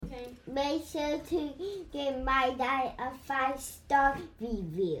make sure to give my dad a 5-star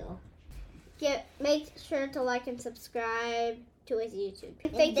review. Make sure to like and subscribe to his YouTube.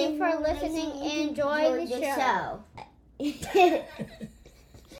 Thank you for listening and enjoy the show.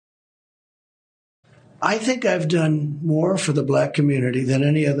 I think I've done more for the black community than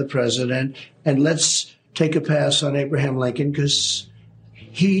any other president. And let's take a pass on Abraham Lincoln because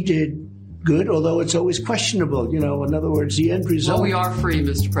he did good, although it's always questionable. In other words, the end result. Well, we are free,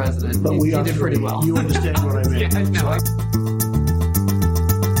 Mr. President. But we did pretty well. You understand what I mean? Yeah, no,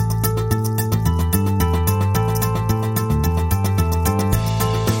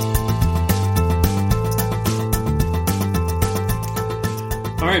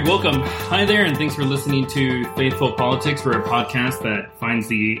 All right, welcome. Hi there, and thanks for listening to Faithful Politics. We're a podcast that finds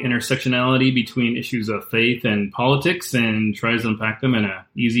the intersectionality between issues of faith and politics and tries to unpack them in an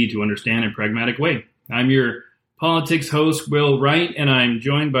easy to understand and pragmatic way. I'm your politics host, Will Wright, and I'm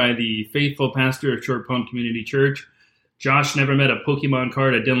joined by the faithful pastor of Short Pond Community Church. Josh never met a Pokemon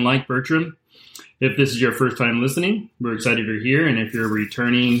card I didn't like, Bertram. If this is your first time listening, we're excited you're here, and if you're a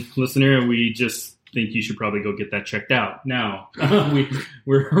returning listener, we just think you should probably go get that checked out. Now,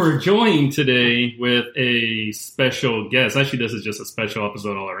 we're joined today with a special guest. Actually, this is just a special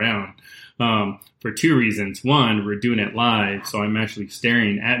episode all around for two reasons. One, we're doing it live, so I'm actually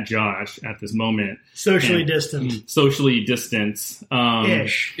staring at Josh at this moment. Socially distanced. Socially distanced.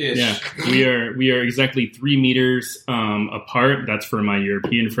 Ish. Yeah, we are exactly 3 meters apart. That's for my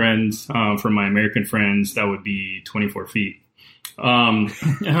European friends. For my American friends, that would be 24 feet.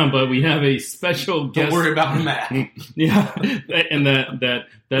 But we have a special guest. Don't worry about the math. Yeah, and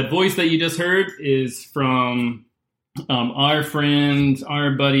that voice that you just heard is from our friend,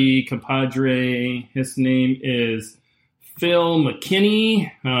 our buddy, compadre. His name is Phil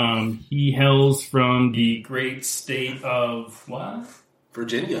McKinney. He hails from the great state of what?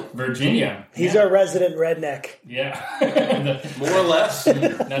 Virginia. He's our resident redneck. Yeah. More or less.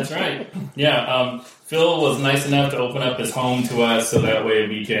 That's right. Yeah. Phil was nice enough to open up his home to us so that way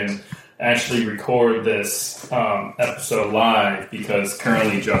we can actually record this episode live because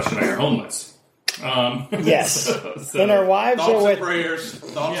currently Josh and I are homeless. Yes. So and our wives are with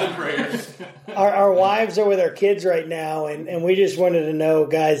Thoughts and prayers. Our wives are with our kids right now, and we just wanted to know,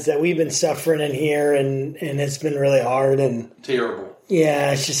 guys, that we've been suffering in here, and it's been really hard and terrible.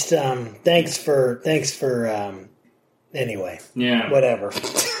 Yeah, it's just thanks for anyway. Yeah. Whatever.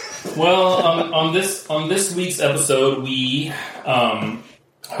 Well, on this week's episode, we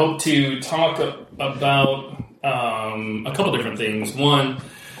hope to talk about a couple different things. One,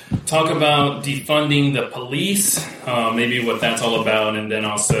 talk about defunding the police, maybe what that's all about, and then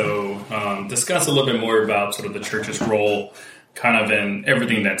also discuss a little bit more about sort of the church's role, kind of in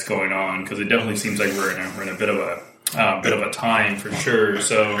everything that's going on, because it definitely seems like we're in a bit of a time for sure.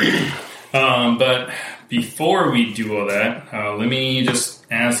 So, but before we do all that, let me just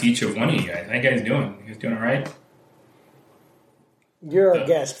ask each of one of you guys. How you guys doing? You guys doing all right? You're a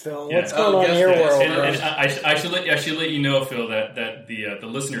guest, Phil. Yeah. What's going on in your world? And I should let you know, Phil, that the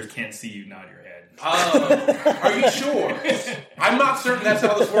listeners can't see you nod your head. Are you sure? I'm not certain that's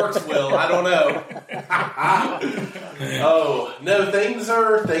how this works, Will. I don't know. Oh no, things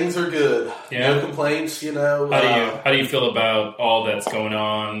are good. Yeah. No complaints. How do you feel about all that's going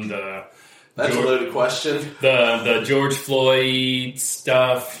on? That's a loaded question. The George Floyd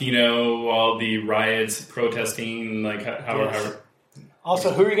stuff. All the riots, protesting, like how.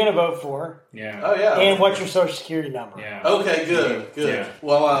 Also, who are you going to vote for? Yeah. Oh yeah. And what's your social security number? Yeah. Okay. Good. Yeah.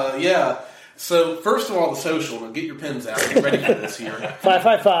 Well, yeah. So first of all, the social. Now get your pens out. Get ready for this here.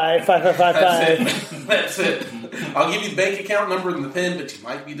 555-5555. That's it. I'll give you the bank account number and the pen, but you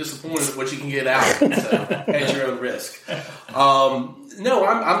might be disappointed at what you can get out. So at your own risk. No,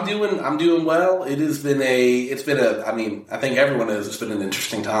 I'm doing well. It's been a. I mean, I think everyone knows it's been an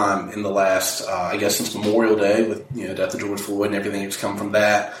interesting time in the last, I guess, since Memorial Day with death of George Floyd and everything that's come from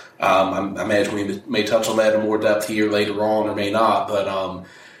that. I imagine we may touch on that in more depth here later on, or may not. But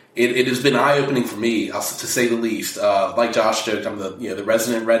it has been eye opening for me, to say the least. Like Josh joked, I'm the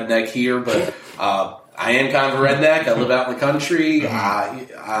resident redneck here, but. I am kind of a redneck. I live out in the country.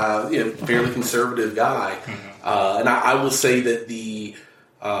 Fairly conservative guy. And I will say that the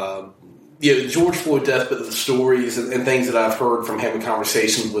George Floyd death, but the stories and things that I've heard from having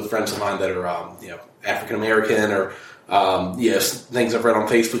conversations with friends of mine that are African American or things I've read on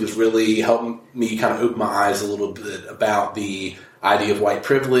Facebook has really helped me kind of open my eyes a little bit about the idea of white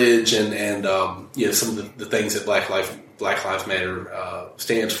privilege and some of the things that Black Lives Matter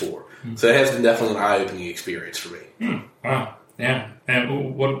stands for. So it has been definitely an eye-opening experience for me. Wow. Yeah.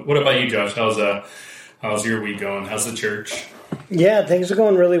 And what about you, Josh? How's your week going? How's the church? Yeah, things are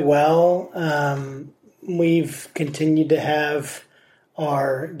going really well. We've continued to have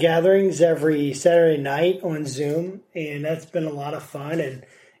our gatherings every Saturday night on Zoom, and that's been a lot of fun. And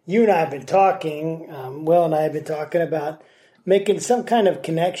you and I have been talking, Will and I have been talking about making some kind of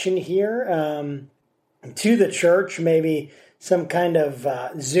connection here to the church, maybe some kind of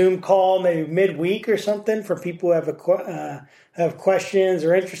Zoom call, maybe midweek or something for people who have questions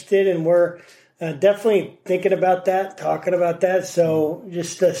or interested. And we're definitely thinking about that, talking about that. So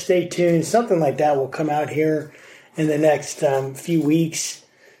just stay tuned. Something like that will come out here in the next few weeks.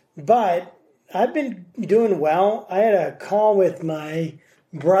 But I've been doing well. I had a call with my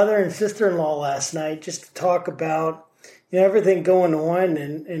brother and sister-in-law last night just to talk about everything going on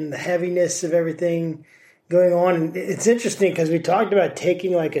and the heaviness of everything going on. And it's interesting because we talked about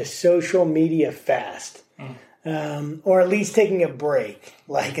taking like a social media fast, or at least taking a break,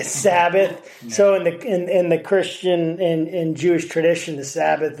 like a Sabbath. Yeah. So in the Christian and Jewish tradition, the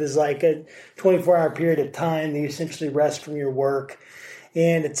Sabbath is like a 24-hour period of time that you essentially rest from your work.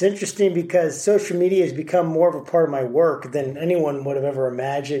 And it's interesting because social media has become more of a part of my work than anyone would have ever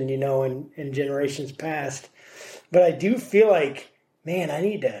imagined, in generations past. But I do feel like, man, I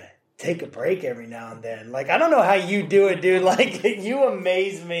need to take a break every now and then. Like, I don't know how you do it, dude. Like, you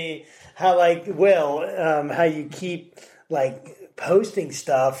amaze me how, how you keep, posting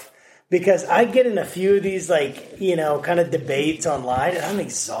stuff. Because I get in a few of these, kind of debates online, and I'm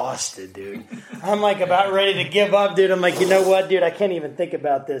exhausted, dude. I'm, about ready to give up, dude. I'm like, you know what, dude? I can't even think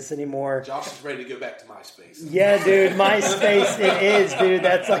about this anymore. Josh is ready to go back to MySpace. Yeah, dude. MySpace, it is, dude.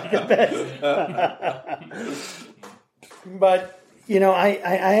 That's, the best. But,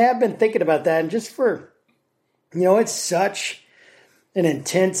 I have been thinking about that. And just for, it's such an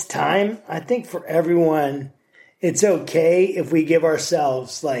intense time. I think for everyone, it's okay if we give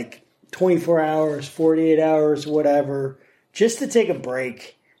ourselves, 24 hours, 48 hours, whatever, just to take a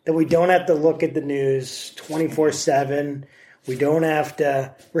break, that we don't have to look at the news 24/7. We don't have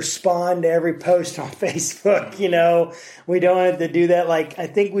to respond to every post on Facebook, We don't have to do that. I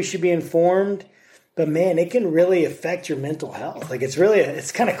think we should be informed, but man, it can really affect your mental health.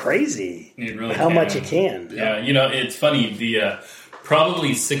 It's kind of crazy how much it can. Yeah, it's funny.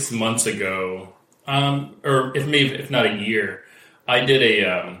 Probably 6 months ago, or if not a year, I did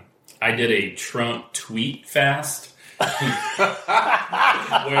a Trump tweet fast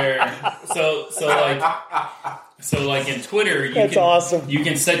where so in Twitter awesome. You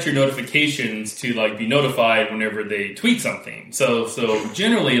can set your notifications to be notified whenever they tweet something. So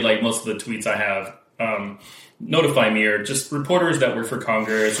generally most of the tweets I have notify me are just reporters that work for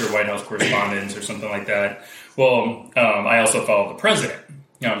Congress or White House correspondents or something like that. Well, I also follow the president.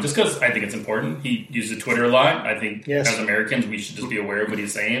 Just because I think it's important. He uses Twitter a lot. I think as Americans, we should just be aware of what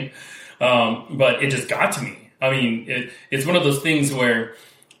he's saying. But it just got to me. I mean, it's one of those things where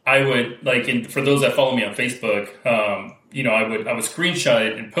I would, for those that follow me on Facebook, I would screenshot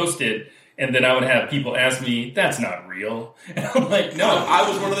it and post it, and then I would have people ask me, "That's not real." And I'm like, "No." I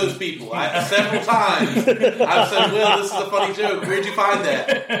was one of those people. Several times I've said, "Will, this is a funny joke. Where'd you find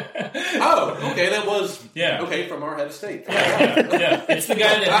that?" Oh, okay, that was from our head of state. Yeah. It's the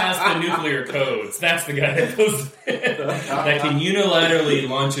guy that has the nuclear codes. That's the guy that that can unilaterally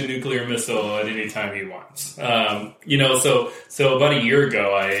launch a nuclear missile at any time he wants. So about a year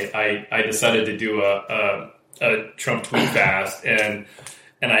ago, I decided to do a Trump tweet fast, and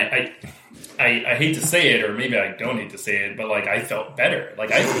I hate to say it, or maybe I don't hate to say it, but I felt better.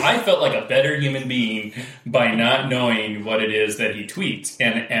 I felt like a better human being by not knowing what it is that he tweets.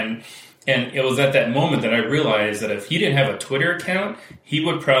 And it was at that moment that I realized that if he didn't have a Twitter account, he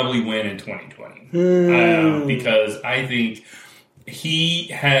would probably win in 2020. Because I think he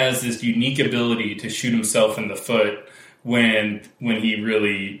has this unique ability to shoot himself in the foot when he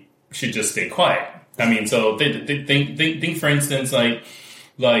really should just stay quiet. I mean, so think for instance, like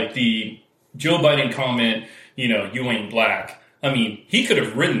the Joe Biden comment, you ain't black. I mean, he could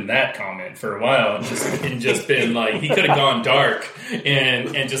have written that comment for a while and just been he could have gone dark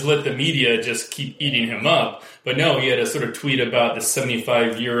and just let the media just keep eating him up. But no, he had a sort of tweet about the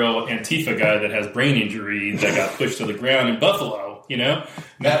 75-year-old Antifa guy that has brain injury that got pushed to the ground in Buffalo,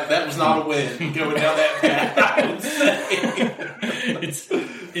 That was not a win going down that path.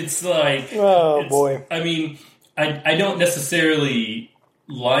 It's like... Oh, boy. I mean, I don't necessarily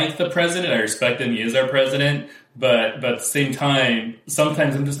like the president. I respect him. He is our president. But at the same time,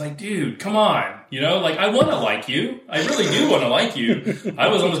 sometimes I'm just like, dude, come on. I want to like you. I really do want to like you. I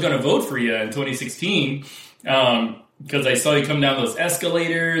was almost going to vote for you in 2016. because I saw you come down those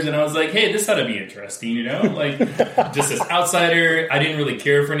escalators, and I was like, hey, this ought to be interesting, you know? Like, just as outsider, I didn't really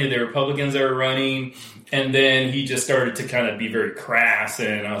care for any of the Republicans that were running, and then he just started to kind of be very crass,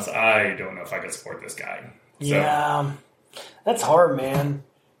 and I don't know if I could support this guy. So. Yeah, that's hard, man.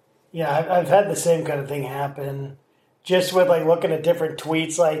 Yeah, I've had the same kind of thing happen, just with, like, looking at different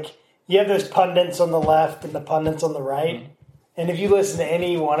tweets. Like, you have those pundits on the left and the pundits on the right, and if you listen to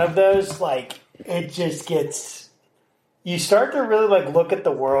any one of those, like, it just gets... You start to really, like, look at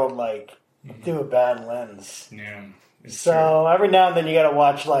the world, like, through a bad lens. Yeah. So true. every now and then you got to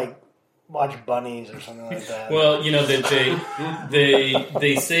watch bunnies or something like that. Well, you know, that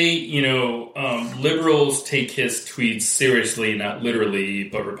they say, you know, liberals take his tweets seriously, not literally,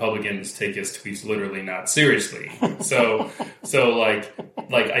 but Republicans take his tweets literally, not seriously. So like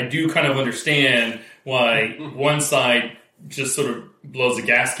I do kind of understand why one side just sort of blows a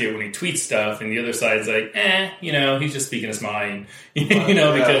gasket when he tweets stuff, and the other side's like, you know, he's just speaking his mind, you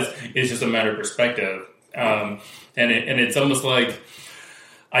know, because it's just a matter of perspective. And it's almost like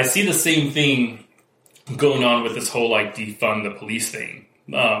I see the same thing going on with this whole, like, defund the police thing.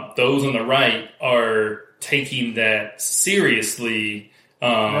 Those on the right are taking that seriously,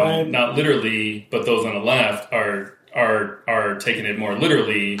 not literally, but those on the left are taking it more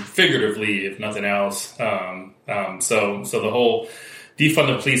literally, figuratively, if nothing else. So the whole defund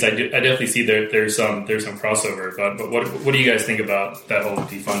the police, I definitely see there's some crossover. But what do you guys think about that whole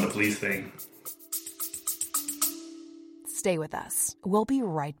defund the police thing? Stay with us. We'll be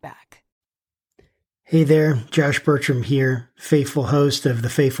right back. Hey there, Josh Bertram here, faithful host of the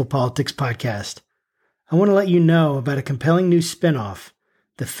Faithful Politics Podcast. I want to let you know about a compelling new spinoff,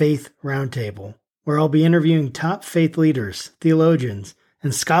 the Faith Roundtable, where I'll be interviewing top faith leaders, theologians,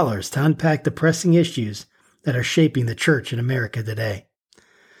 and scholars to unpack the pressing issues that are shaping the church in America today.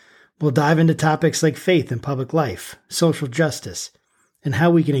 We'll dive into topics like faith in public life, social justice, and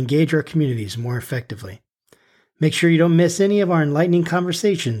how we can engage our communities more effectively. Make sure you don't miss any of our enlightening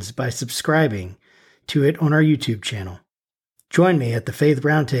conversations by subscribing to it on our YouTube channel. Join me at the Faith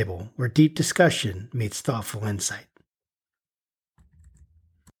Roundtable, where deep discussion meets thoughtful insight.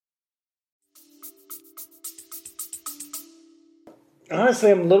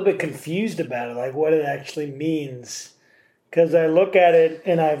 Honestly, I'm a little bit confused about it, like what it actually means. Because I look at it,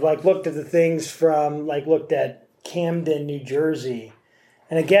 and I've looked at the things from, looked at Camden, New Jersey,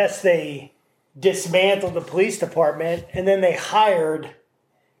 and I guess they dismantled the police department, and then they hired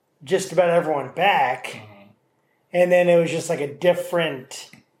just about everyone back, and then it was just like a different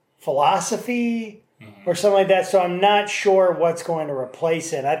philosophy or something like that. So I'm not sure what's going to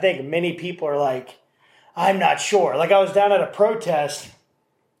replace it. I think many people are like, I'm not sure. Like, I was down at a protest,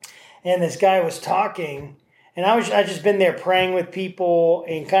 and this guy was talking, and I just been there praying with people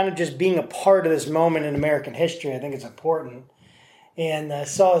and kind of just being a part of this moment in American history. I think it's important. And I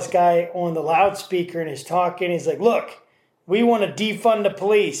saw this guy on the loudspeaker, and he's talking. He's like, look, we want to defund the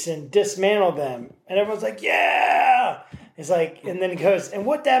police and dismantle them. And everyone's like, yeah. He's like, and then he goes, and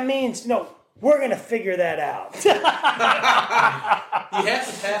what that means, we're going to figure that out. You have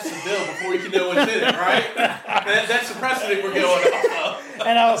to pass the bill before you can know what's in it, right? That's the precedent we're going off of.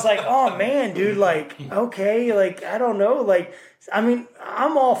 And I was like, oh, man, dude, okay, I don't know. I'm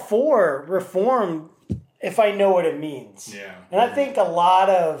all for reform if I know what it means. Yeah. And I think a lot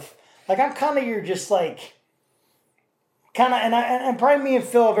of, I'm kind of your just and probably me and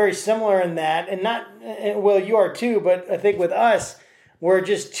Phil are very similar in that, and not, well, you are too, but I think with us, we're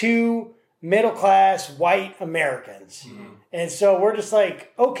just two middle-class white Americans. Mm-hmm. And so we're just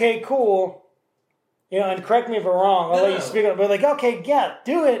like, okay, cool. And correct me if I'm wrong. I'll let you speak up. But okay, yeah,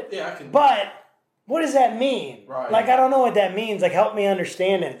 do it. Yeah, I can. But what does that mean? Right. I don't know what that means. Help me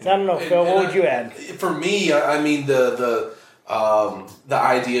understand it. I don't know, Phil. What would you add? For me, I mean the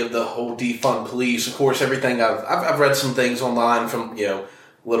idea of the whole defund police. Of course, everything I've read some things online from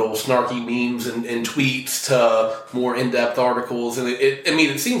little snarky memes and tweets to more in-depth articles, and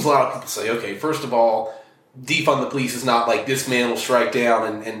it seems a lot of people say, okay, first of all, defund the police is not dismantle, strike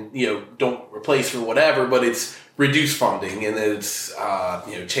down, and don't replace or whatever, but it's reduce funding, and it's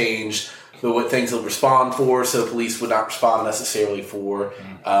change what things they'll respond for, so police would not respond necessarily for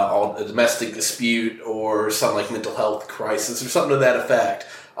a domestic dispute or something like mental health crisis or something to that effect.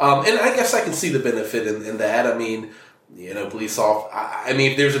 And I guess I can see the benefit in that. I mean, police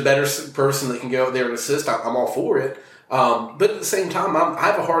if there's a better person that can go out there and assist, I'm all for it. But at the same time, I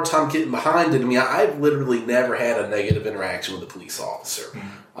have a hard time getting behind it. I mean, I've literally never had a negative interaction with a police officer.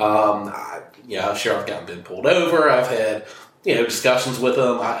 I'm sure I've been pulled over. I've had discussions with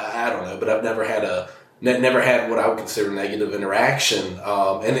them. I don't know, but I've never had a never had what I would consider negative interaction.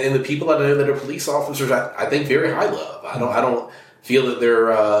 And the people I know that are police officers, I think very high love. I don't feel that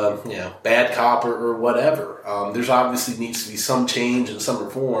they're bad cop or whatever. There's obviously needs to be some change and some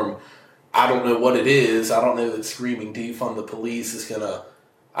reform. I don't know what it is. I don't know that screaming defund the police is gonna.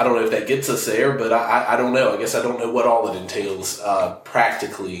 I don't know if that gets us there, but I don't know. I guess I don't know what all it entails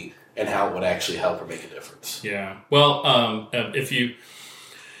practically and how it would actually help or make a difference. Yeah. Well, if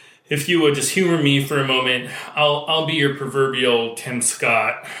you would just humor me for a moment, I'll be your proverbial Tim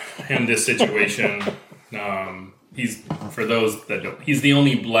Scott in this situation. He's, for those that don't, he's the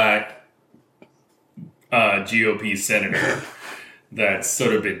only black GOP senator that's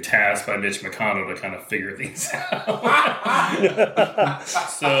sort of been tasked by Mitch McConnell to kind of figure things out.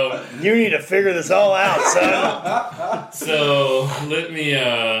 So you need to figure this all out, son. So let me,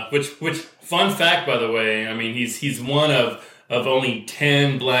 which fun fact, by the way, I mean, he's one of only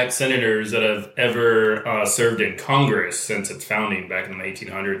 10 black senators that have ever served in Congress since its founding back in the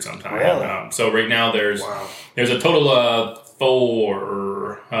 1800s sometime. Really? So right now there's a total of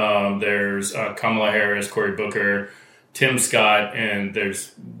 4. There's Kamala Harris, Cory Booker, Tim Scott, and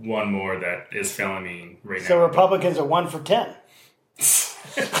there's one more that is filming right now. So Republicans are 1 for 10.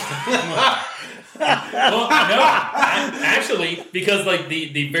 Well, no, actually, because like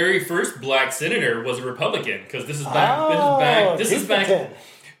the very first black senator was a Republican. Because this is back. This is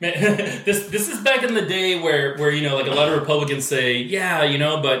back in the day where like a lot of Republicans say, yeah,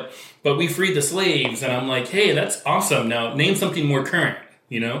 but we freed the slaves, and I'm like, hey, that's awesome. Now name something more current.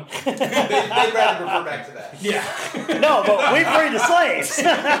 They'd rather refer back to that. Yeah. No, but we freed the slaves.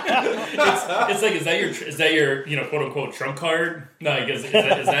 It's like, is that your quote unquote Trump card? No, I guess is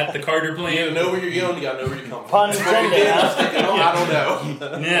that the card you're playing? You gotta know where you're going. You gotta know where you come from. Pun intended. I don't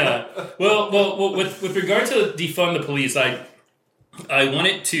know. Yeah. Well, with regard to defund the police, I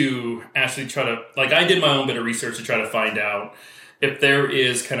wanted to actually try to, like, I did my own bit of research to try to find out if there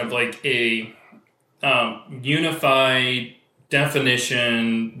is kind of like a unified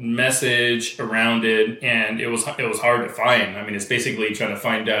definition message around it, and it was hard to find. I mean, it's basically trying to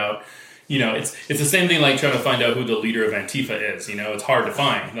find out, it's the same thing like trying to find out who the leader of Antifa is. It's hard to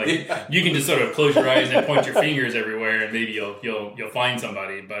find. Like you can just sort of close your eyes and point your fingers everywhere, and maybe you'll find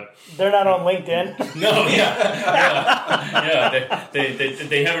somebody. But they're not on LinkedIn. No,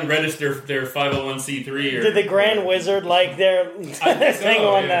 they haven't registered their 501c3. Did the Grand Wizard like their thing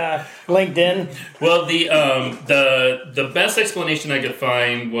on LinkedIn? Well, the best explanation I could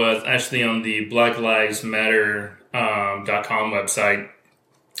find was actually on the BlackLivesMatter.com website.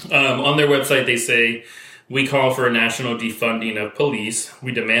 On their website, they say, we call for a national defunding of police.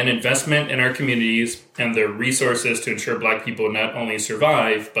 We demand investment in our communities and the resources to ensure black people not only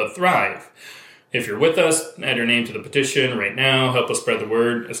survive, but thrive. If you're with us, add your name to the petition right now. Help us spread the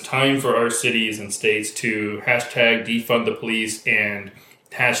word. It's time for our cities and states to hashtag defund the police and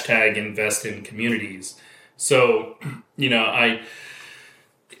hashtag invest in communities. So,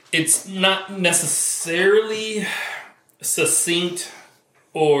 it's not necessarily succinct,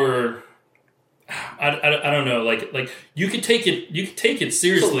 or I don't know, like you could take it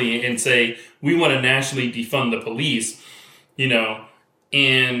seriously and say we want to nationally defund the police,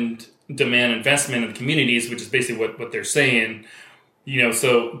 and demand investment in the communities, which is basically what they're saying,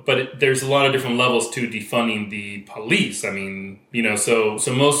 but there's a lot of different levels to defunding the police. I mean, so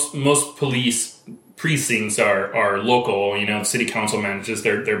most police precincts are local. City council manages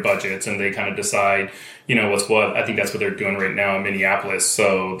their budgets, and they kind of decide what's what. I think that's what they're doing right now in Minneapolis.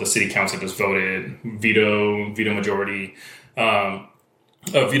 So the city council just voted veto majority,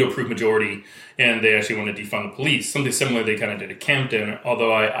 veto-proof majority, and they actually want to defund the police. Something similar they kind of did at Camden,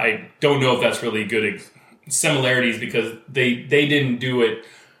 although I don't know if that's really good similarities, because they didn't do it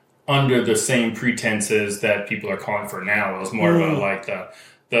under the same pretenses that people are calling for now. It was more about like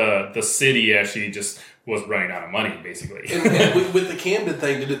the city actually just was running out of money, basically. And with the Camden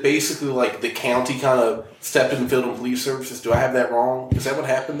thing, did it basically like the county kind of stepped in and filled in police services? Do I have that wrong? Is that what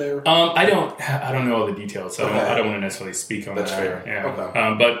happened there? I don't know all the details, so I don't want to necessarily speak on That's that. Fair. Yeah. Okay.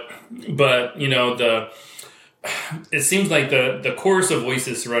 But it seems like the chorus of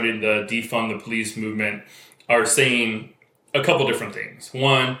voices surrounding the defund the police movement are saying a couple different things.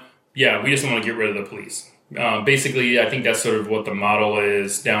 One, yeah, we just want to get rid of the police. Basically, I think that's sort of what the model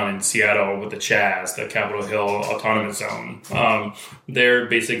is down in Seattle with the CHAZ, the Capitol Hill Autonomous Zone. They're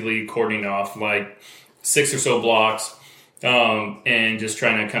basically cordoning off like 6 or so blocks and just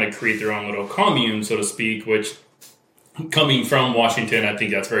trying to kind of create their own little commune, so to speak, which, coming from Washington, I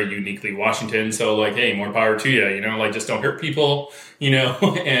think that's very uniquely Washington. So like, hey, more power to you, like just don't hurt people,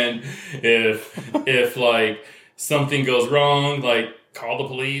 and if like something goes wrong, like call the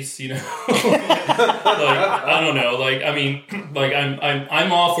police, you know. I don't know. I mean,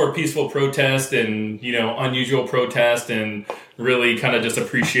 I'm all for peaceful protest and, you know, unusual protest and really kind of just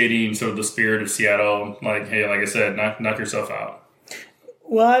appreciating sort of the spirit of Seattle. Like, hey, like I said, knock yourself out.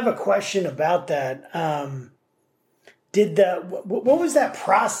 Well, I have a question about that. What was that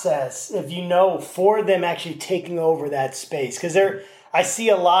process, if you know, for them actually taking over that space? Because I see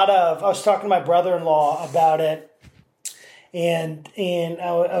a lot of. I was talking to my brother-in-law about it. And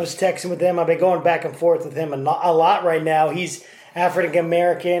I was texting with him. I've been going back and forth with him a lot right now. He's African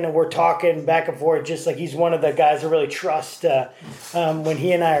American, and we're talking back and forth. Just like he's one of the guys I really trust when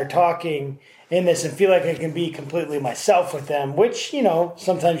he and I are talking in this, and feel like I can be completely myself with them. Which, you know,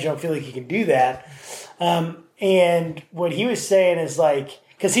 sometimes you don't feel like you can do that. And what he was saying is like,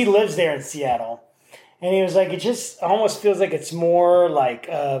 because he lives there in Seattle, and he was like, it just almost feels like it's more like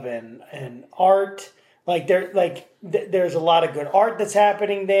of an art. There's a lot of good art that's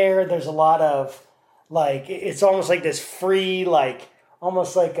happening there. There's a lot of, like, it's almost like this free, like,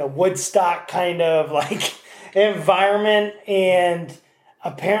 almost like a Woodstock kind of, like, environment. And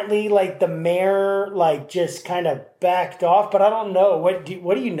apparently, like, the mayor, like, just kind of backed off. But I don't know. What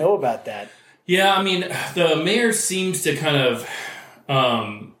do you know about that? Yeah, I mean, the mayor seems to kind of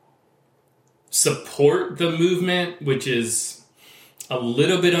support the movement, which is a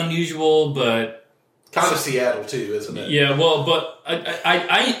little bit unusual, but... Kind of Seattle too, isn't it? Yeah, well, but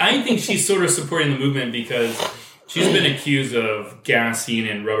I think she's sort of supporting the movement because she's been accused of gassing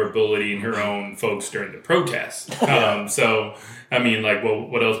and rubber bulleting her own folks during the protest. So, I mean, like, well,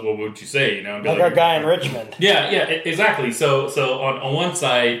 what else? What would you say? You know, like our guy in Richmond. Yeah, exactly. So on one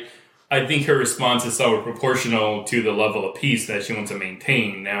side, I think her response is sort of proportional to the level of peace that she wants to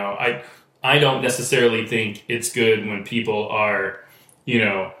maintain. Now, I don't necessarily think it's good when people are, you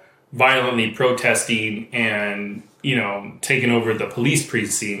know, violently protesting and, you know, taking over the police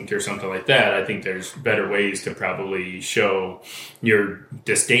precinct or something like that. I think there's better ways to probably show your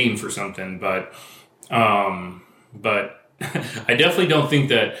disdain for something. But I definitely don't think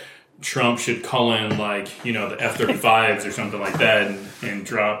that Trump should call in, like, you know, the F-35s or something like that and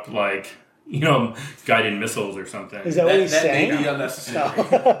drop, like, you know, guided missiles or something. Is that what he's saying? That may be unnecessary.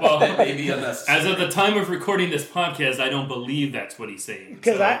 Well, that may be unnecessary. As of the time of recording this podcast, I don't believe that's what he's saying.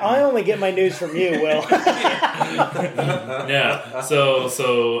 Because I only get my news from you, Will. Yeah.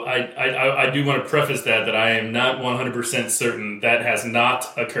 So I do want to preface that I am not 100% certain that has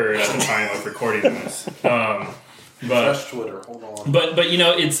not occurred at the time of recording this. Fresh Twitter. Hold on. But you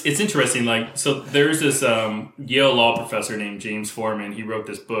know, it's interesting. Like, so there's this Yale law professor named James Foreman. He wrote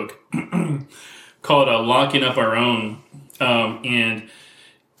this book called "Locking Up Our Own," and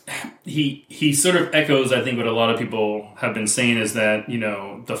he sort of echoes, I think, what a lot of people have been saying is that, you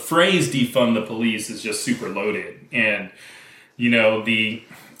know, the phrase "defund the police" is just super loaded, and you know,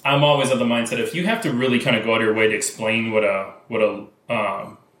 I'm always of the mindset if you have to really kind of go out of your way to explain what a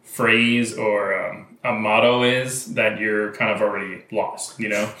phrase or a motto is, that you're kind of already lost, you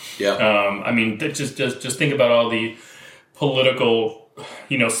know? Yeah. I mean, just think about all the political,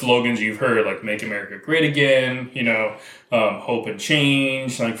 you know, slogans you've heard, like "Make America Great Again," you know, "Hope and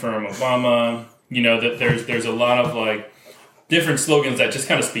Change," like from Obama. You know, that there's a lot of, like, different slogans that just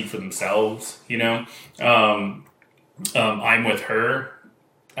kind of speak for themselves, you know? "I'm with her."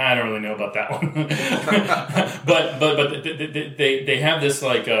 I don't really know about that one. but they have this,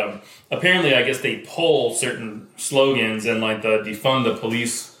 like, apparently, I guess they pull certain slogans, and, like, the "defund the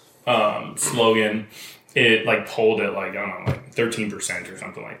police" slogan, it, like, pulled it, like, I don't know, like 13% or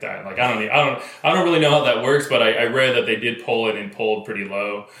something like that. Like, I don't really know how that works, but I read that they did pull it and pulled pretty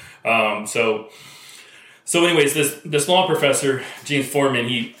low. So anyways, this law professor, James Foreman,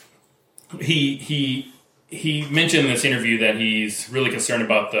 he mentioned in this interview that he's really concerned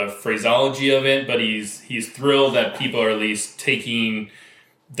about the phraseology of it, but he's thrilled that people are at least taking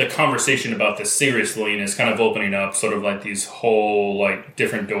the conversation about this seriously, and is kind of opening up sort of like these whole, like,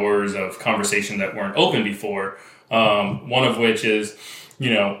 different doors of conversation that weren't open before. One of which is,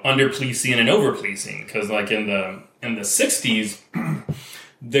 you know, under-policing and over-policing, because, like, in the 60s,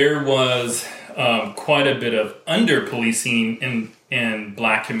 there was quite a bit of under-policing in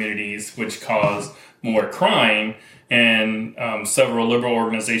Black communities, which caused more crime, and several liberal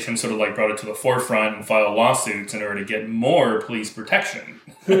organizations sort of, like, brought it to the forefront and filed lawsuits in order to get more police protection.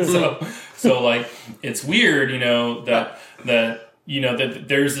 so like, it's weird, you know, that you know, that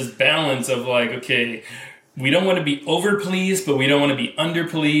there's this balance of, like, okay, we don't want to be over policed, but we don't want to be under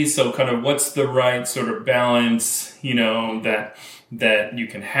policed. So kind of what's the right sort of balance, you know, that you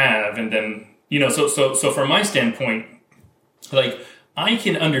can have, and then, you know, so from my standpoint, like, I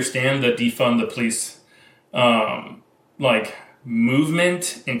can understand the defund the police, like,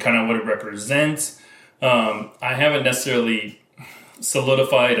 movement and kind of what it represents. I haven't necessarily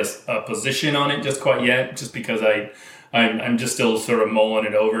solidified a position on it just quite yet, just because I'm just still sort of mulling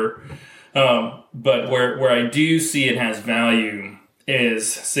it over. But where I do see it has value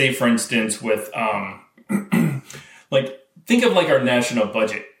is, say, for instance, with like, think of like our national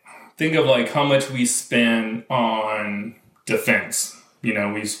budget. Think of like how much we spend on defense. You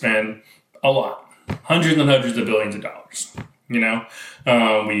know, we spend a lot, hundreds and hundreds of billions of dollars. You know,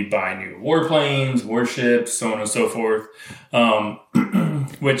 we buy new warplanes, warships, so on and so forth,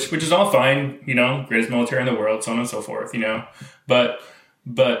 which is all fine. You know, greatest military in the world, so on and so forth. You know, but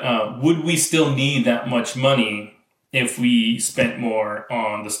would we still need that much money if we spent more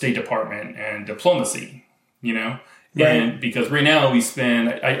on the State Department and diplomacy? You know. Right. And because right now we spend,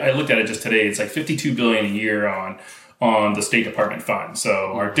 I looked at it just today, it's like $52 billion a year on the State Department fund.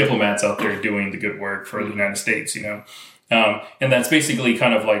 So our diplomats out there doing the good work for the United States, you know. And that's basically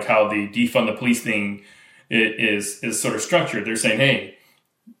kind of like how the defund the police thing is sort of structured. They're saying, hey,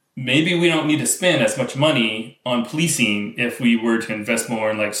 maybe we don't need to spend as much money on policing if we were to invest more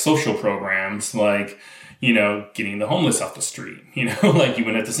in like social programs, like, you know, getting the homeless off the street, you know, like you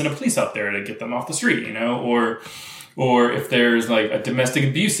wouldn't have to send a police out there to get them off the street, you know, or if there's like a domestic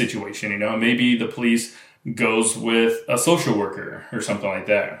abuse situation, you know, maybe the police goes with a social worker or something like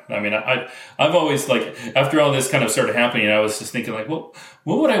that. I mean, I've always, like, after all this kind of started happening, I was just thinking like, well,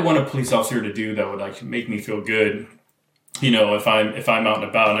 what would I want a police officer to do that would like make me feel good, you know, if I'm out and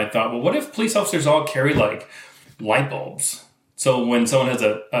about? And I thought, well, what if police officers all carry like light bulbs? So when someone has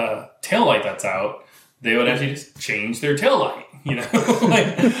a tail light that's out, they would actually just change their tail light, you know,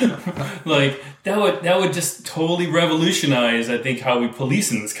 like that would just totally revolutionize, I think, how we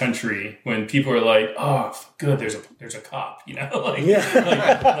police in this country. When people are like, oh, good, there's a cop, you know, like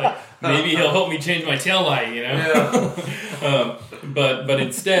maybe he'll help me change my tail light, you know. Yeah. But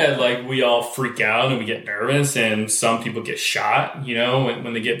instead, like, we all freak out and we get nervous, and some people get shot, you know,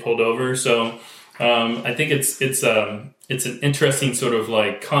 when they get pulled over. So I think it's an interesting sort of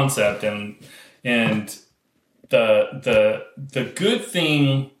like concept, and the good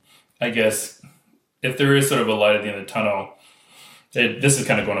thing, I guess, if there is sort of a light at the end of the tunnel, this is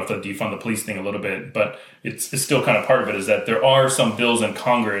kind of going off the defund the police thing a little bit, but it's still kind of part of it, is that there are some bills in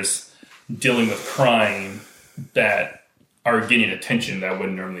Congress dealing with crime that are getting attention that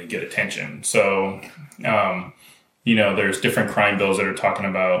wouldn't normally get attention. So, you know, there's different crime bills that are talking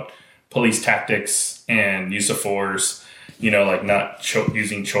about police tactics and use of force, you know, like not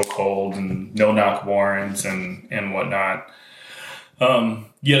using chokehold and no-knock warrants and whatnot.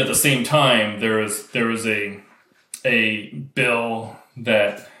 Yet at the same time, there was a bill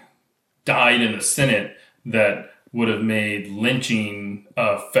that died in the Senate that would have made lynching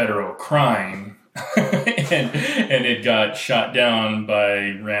a federal crime, and it got shot down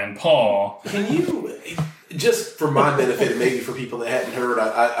by Rand Paul. Can you, just for my benefit and maybe for people that hadn't heard,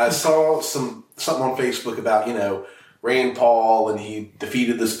 I saw something on Facebook about, you know, Rand Paul, and he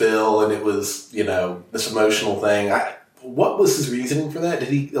defeated this bill, and it was, you know, this emotional thing. What was his reasoning for that? Did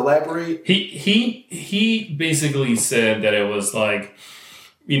he elaborate? He basically said that it was like,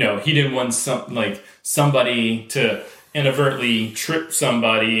 you know, he didn't want somebody to inadvertently trip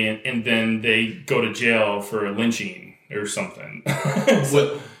somebody and then they go to jail for lynching or something.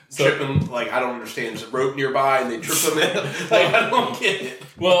 Tripping, like, I don't understand. There's a rope nearby and they trip them in. Like, I don't get it.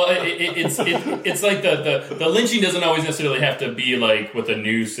 Well, it's like the lynching doesn't always necessarily have to be like with a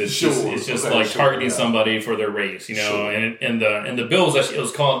noose. It's just targeting somebody for their race, you know. Sure. And the bill was actually, it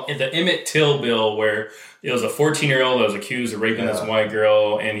was called the Emmett Till bill, where it was a 14-year-old that was accused of raping this white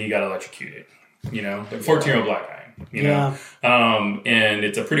girl, and he got electrocuted. You know, a 14-year-old black guy. You know, and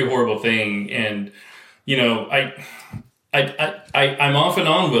it's a pretty horrible thing. And you know, I'm off and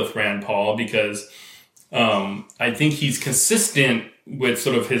on with Rand Paul because I think he's consistent with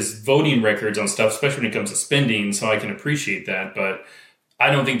sort of his voting records on stuff, especially when it comes to spending, so I can appreciate that. But I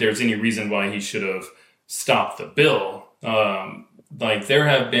don't think there's any reason why he should have stopped the bill. Like, there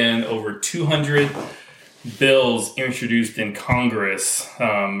have been over 200 bills introduced in Congress,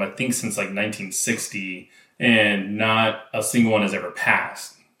 I think since like 1960, and not a single one has ever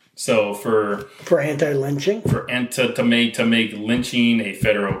passed. So for anti-lynching, to make lynching a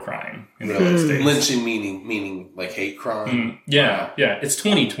federal crime in the United States. Lynching meaning like hate crime. Yeah. It's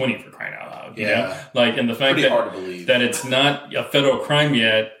 2020 for crying out loud. You know? Like, and the fact that it's not a federal crime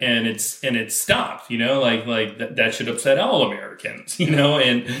yet, and it's stopped. You know, like that should upset all Americans. You know,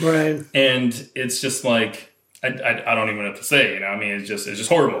 and it's just like I don't even know what to say. You know, I mean, it's just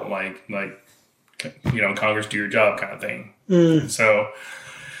horrible. Like you know, Congress, do your job kind of thing. So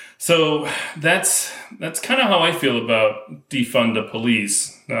So that's kind of how I feel about defund the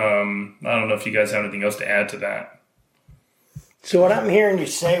police. I don't know if you guys have anything else to add to that. So what I'm hearing you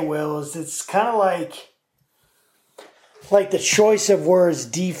say, Will, is it's kind of like the choice of words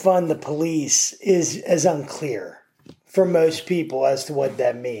defund the police is unclear for most people as to what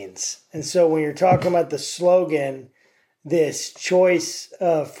that means. And so when you're talking about the slogan, this choice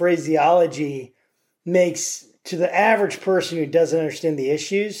of phraseology makes, to the average person who doesn't understand the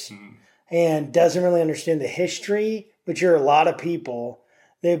issues and doesn't really understand the history, but you're a lot of people,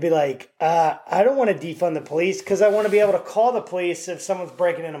 they'd be like, I don't want to defund the police because I want to be able to call the police if someone's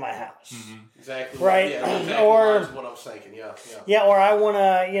breaking into my house. Exactly. Right. Yeah, exactly. Or That's what I was thinking. Yeah. yeah, or I want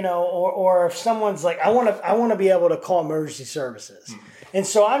to, or if someone's like, I want to be able to call emergency services. And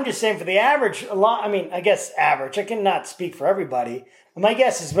so I'm just saying for the average, I guess average, I cannot speak for everybody. But my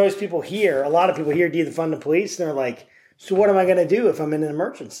guess is most people here, a lot of people here defund the police, and they're like, so what am I going to do if I'm in an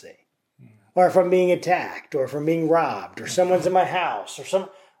emergency? Or if I'm being attacked, or if I'm being robbed, or someone's in my house,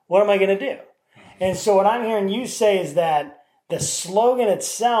 what am I going to do? And so what I'm hearing you say is that the slogan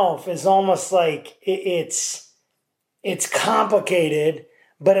itself is almost like it's complicated,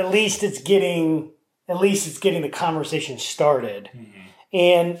 but at least it's getting the conversation started.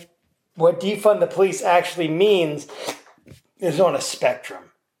 And what defund the police actually means is on a spectrum,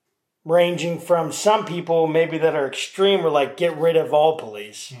 ranging from some people maybe that are extreme, or like get rid of all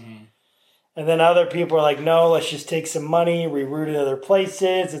police. And then other people are like, no, let's just take some money, reroute it other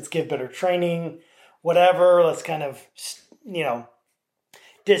places, let's give better training, whatever. Let's kind of,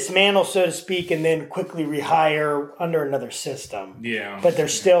 dismantle, so to speak, and then quickly rehire under another system. Yeah. But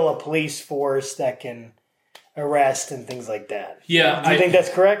there's still a police force that can arrest and things like that. Yeah. Do you think that's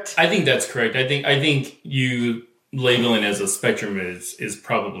correct? I think that's correct. I think you labeling as a spectrum is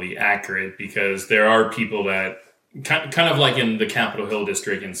probably accurate, because there are people that kind of like in the Capitol Hill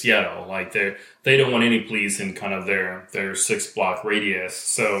district in Seattle, like they don't want any police in kind of their 6-block radius.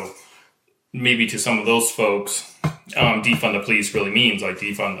 So maybe to some of those folks, defund the police really means like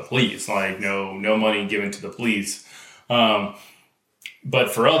defund the police, like no money given to the police.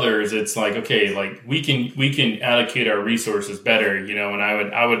 But for others, it's like, okay, like we can allocate our resources better, and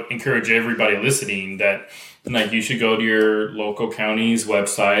I would encourage everybody listening that, like, you should go to your local county's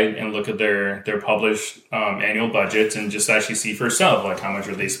website and look at their published annual budgets and just actually see for yourself, like, how much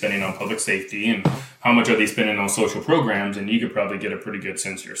are they spending on public safety and how much are they spending on social programs, and you could probably get a pretty good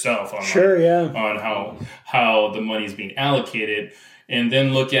sense yourself on on how the money is being allocated. And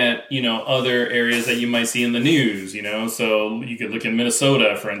then look at, other areas that you might see in the news, So you could look at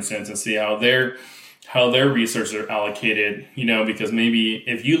Minnesota, for instance, and see how their resources are allocated, because maybe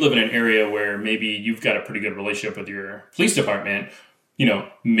if you live in an area where maybe you've got a pretty good relationship with your police department,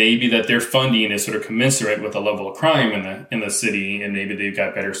 maybe that their funding is sort of commensurate with the level of crime in the city, and maybe they've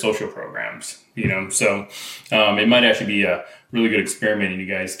got better social programs, So it might actually be a really good experiment, and you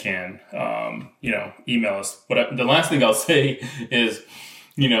guys can, email us. But the last thing I'll say is,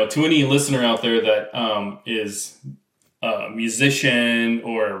 to any listener out there that is a musician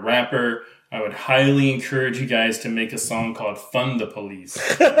or a rapper, I would highly encourage you guys to make a song called "Fund the Police."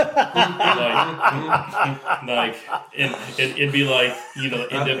 It'd be like, the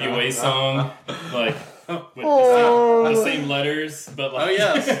NWA song, like with the same letters, but like. Oh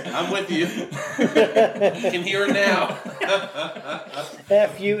yes, I'm with you. You can hear it now.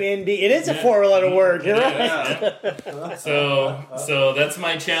 FUND. It is a 4-letter word. You're right. Yeah. So that's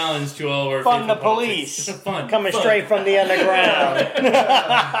my challenge to all our Fund the police. Coming fun. straight from the underground.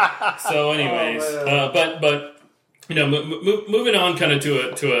 So, anyways, but moving on, kind of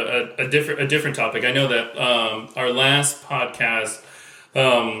to a different topic. I know that our last podcast,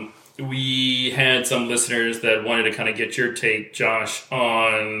 we had some listeners that wanted to kind of get your take, Josh,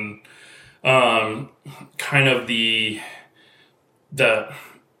 on kind of the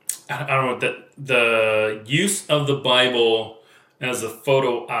use of the Bible as a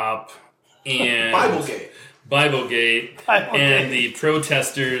photo op and Biblegate and the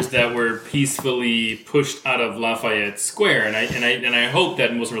protesters that were peacefully pushed out of Lafayette Square. And I hope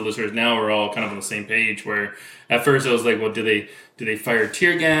that most of our listeners now are all kind of on the same page, where at first I was like, well, do they fire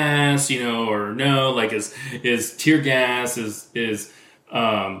tear gas, or no? Like, is tear gas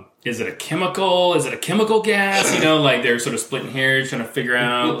is it a chemical? Is it a chemical gas? Like they're sort of splitting hairs, trying to figure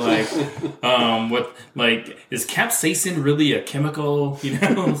out is capsaicin really a chemical?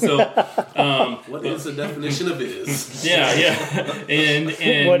 So what is the definition of is? Yeah.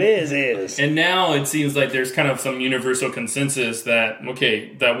 And what is? And now it seems like there's kind of some universal consensus that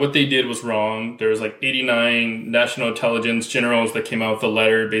what they did was wrong. There's like 89 national intelligence generals that came out with a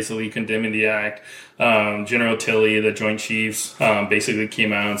letter basically condemning the act. General Tilley, the Joint Chiefs, basically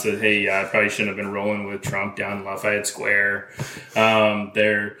came out and said, said, hey, I probably shouldn't have been rolling with Trump down in Lafayette Square.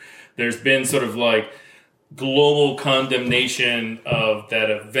 There's been sort of like global condemnation of that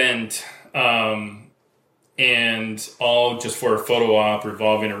event, and all just for a photo op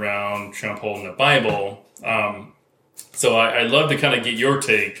revolving around Trump holding the Bible. So I'd love to kind of get your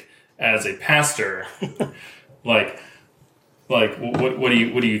take as a pastor. Like what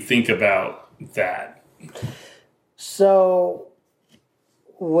do you think about that? So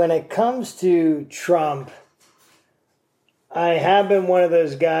when it comes to Trump, I have been one of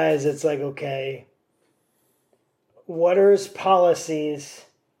those guys that's like, okay, what are his policies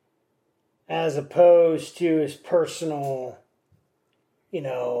as opposed to his personal,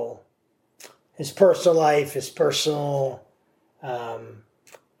 his personal life, his personal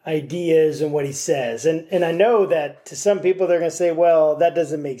ideas and what he says. And I know that to some people they're going to say, well, that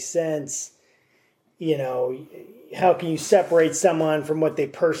doesn't make sense. How can you separate someone from what they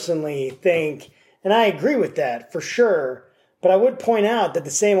personally think? And I agree with that for sure. But I would point out that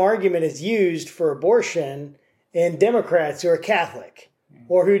the same argument is used for abortion in Democrats who are Catholic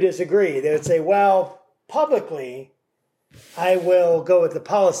or who disagree. They would say, well, publicly, I will go with the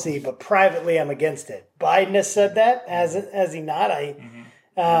policy, but privately, I'm against it. Biden has said that, has he not?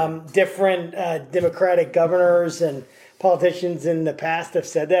 Different Democratic governors and politicians in the past have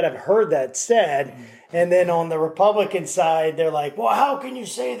said that. I've heard that said. And then on the Republican side, they're like, well, how can you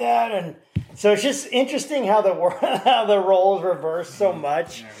say that? And so it's just interesting how the roles reverse so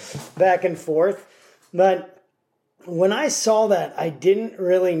much back and forth. But when I saw that, I didn't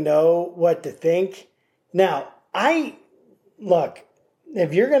really know what to think. Now, if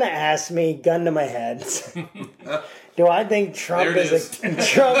you're going to ask me, gun to my head, do I think Trump is gun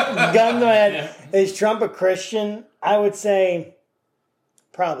to my head, is Trump a Christian? I would say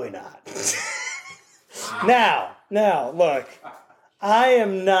probably not. Now, look, I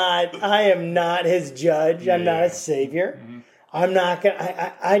am not his judge. I'm not his savior. Mm-hmm. I'm not going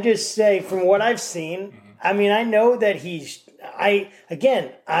to, I just say from what I've seen, I mean, I know that I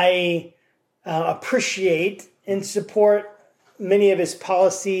appreciate and support many of his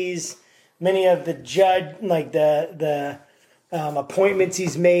policies, many of the the appointments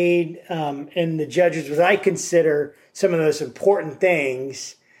he's made, and the judges, which I consider some of the most important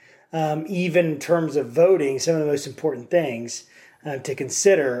things, even in terms of voting, some of the most important things to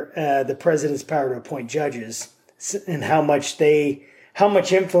consider the president's power to appoint judges and how much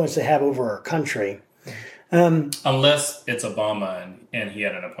influence they have over our country. Unless it's Obama and he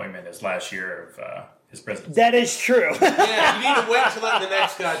had an appointment his last year of his presidency. That is true. Yeah, you need to wait to let the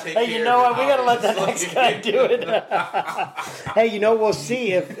next guy take care of it. Hey, you know what? We got to let the next guy do it. Hey, we'll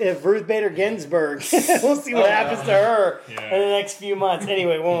see if Ruth Bader Ginsburg, we'll see what happens to her in the next few months.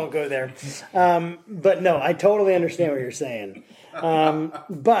 Anyway, we won't go there. But no, I totally understand what you're saying.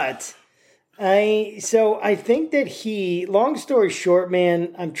 But I think that long story short,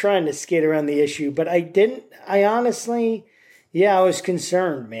 man, I'm trying to skate around the issue, but I honestly, I was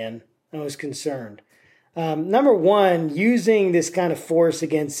concerned, man. I was concerned. Number one, using this kind of force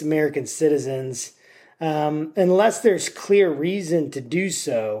against American citizens, unless there's clear reason to do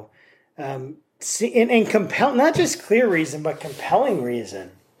so, and not just clear reason, but compelling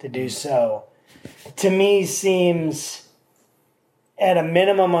reason to do so, to me seems at a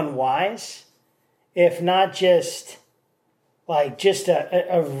minimum unwise, if not just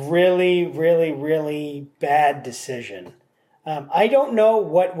a really, really, really bad decision. I don't know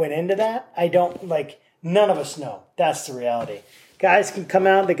what went into that. None of us know. That's the reality. Guys can come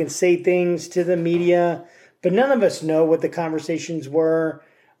out, they can say things to the media, but none of us know what the conversations were.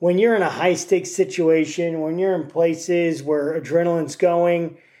 When you're in a high-stakes situation, when you're in places where adrenaline's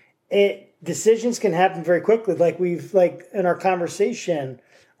going, decisions can happen very quickly, like in our conversation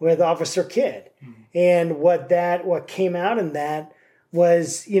with Officer Kidd. Mm-hmm. And what came out in that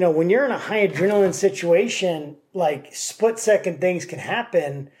was, when you're in a high adrenaline situation, split-second things can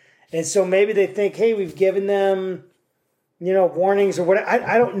happen. And so maybe they think, hey, we've given them, warnings or whatever.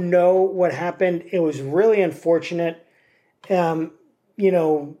 I don't know what happened. It was really unfortunate. Different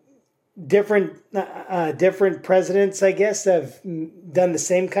presidents, I guess, have done the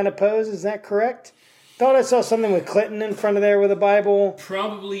same kind of pose. Is that correct? Thought I saw something with Clinton in front of there with a Bible.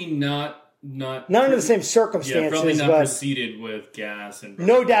 Probably not under the same circumstances. Yeah, probably not preceded with gas and.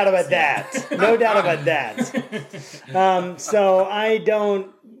 No doubt about that. No doubt about that. So I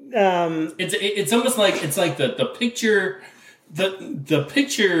don't. It's almost like the picture. The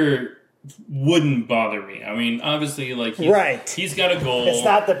picture wouldn't bother me. I mean, obviously, he's got a goal. It's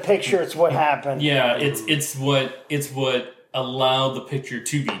not the picture; it's what happened. Yeah, it's what allow the picture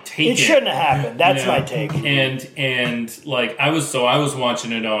to be taken. It shouldn't have happened. That's my take. And like I was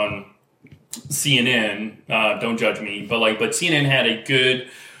watching it on CNN. Don't judge me, but CNN had a good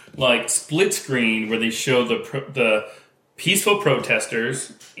like split screen where they show the peaceful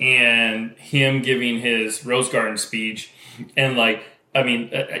protesters and him giving his Rose Garden speech, and like I mean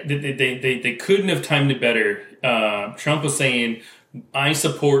they couldn't have timed it better. Trump was saying, I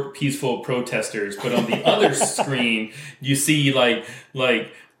support peaceful protesters, but on the other screen, you see like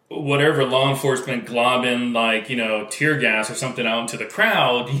whatever law enforcement globbing like, tear gas or something out into the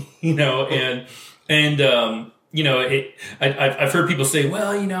crowd, and I've heard people say,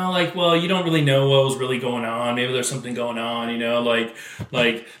 well, you don't really know what was really going on. Maybe there's something going on,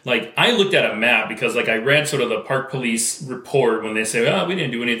 like I looked at a map because like I read sort of the Park Police report when they say, oh, we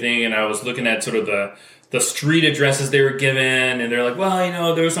didn't do anything. And I was looking at sort of the street addresses they were given, and they're like,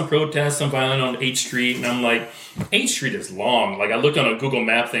 well, there was some protests, some violence on 8th Street, and I'm like, 8th Street is long. Like, I looked on a Google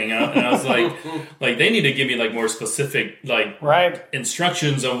Map thing, and I was like, they need to give me, like, more specific, like,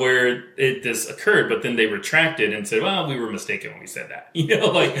 instructions on where this occurred, but then they retracted and said, well, we were mistaken when we said that,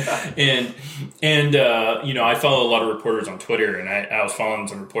 I follow a lot of reporters on Twitter, and I was following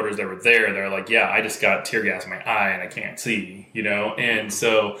some reporters that were there, they're like, yeah, I just got tear gas in my eye, and I can't see, and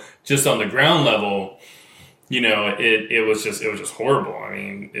so, just on the ground level, it was just horrible. I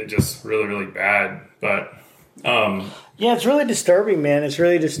mean, it just really, really bad. But yeah, it's really disturbing, man. It's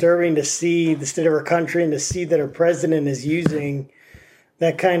really disturbing to see the state of our country and to see that our president is using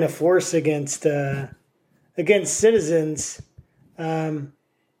that kind of force against citizens. That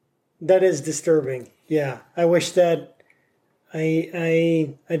is disturbing. Yeah, I wish that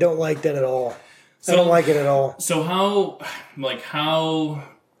I don't like that at all. I don't like it at all. So how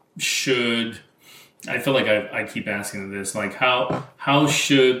should, I feel like I keep asking this, like how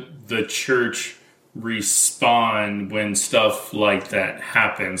should the church respond when stuff like that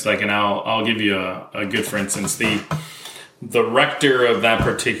happens? Like, and I'll give you a good, for instance, the rector of that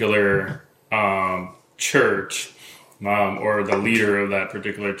particular church, or the leader of that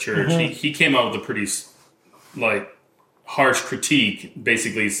particular church, he came out with a pretty like harsh critique,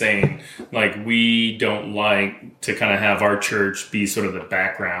 basically saying like, we don't like to kind of have our church be sort of the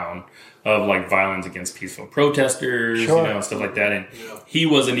background of like violence against peaceful protesters, stuff like that. And he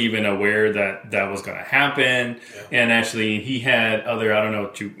wasn't even aware that was going to happen. Yeah. And actually he had other, I don't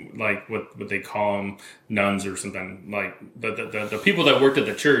know what they call them, nuns or something, like the people that worked at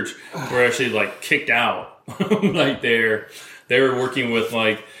the church were actually like kicked out. Like they were working with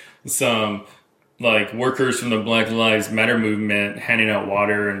like some like workers from the Black Lives Matter movement, handing out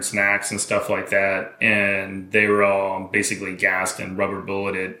water and snacks and stuff like that, and they were all basically gassed and rubber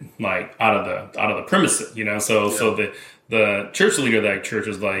bulleted like out of the premises, So the church leader of that church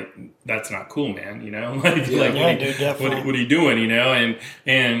was like, "That's not cool, man," what are you doing,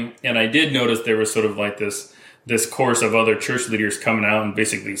 And I did notice there was sort of like this course of other church leaders coming out and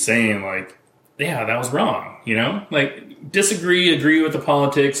basically saying like, yeah, that was wrong, like disagree, agree with the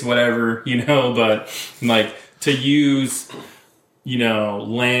politics, whatever, but like to use,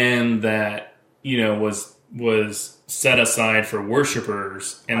 land that, was set aside for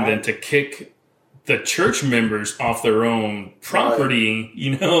worshipers and then to kick the church members off their own property,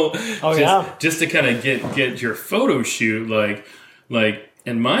 just to kind of get your photo shoot. Like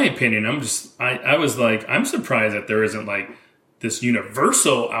in my opinion, I was like, I'm surprised that there isn't like this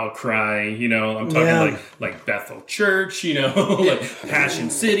universal outcry, I'm talking like Bethel Church, like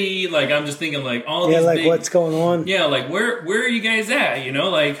Passion City, like I'm just thinking like all these like what's going on? Yeah, like where are you guys at?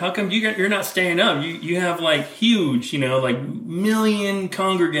 Like how come you're not staying up? You have like huge, like million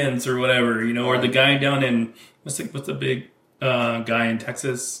congregants or whatever, or the guy down in what's the big guy in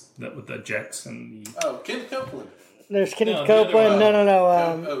Texas that with the Jets and Kenneth Copeland. There's Kenneth Copeland.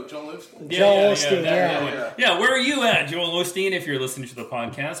 No. Joel Osteen. Joel Osteen, yeah. Where are you at, Joel Osteen? If you're listening to the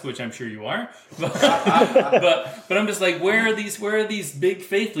podcast, which I'm sure you are, but I'm just like, where are these big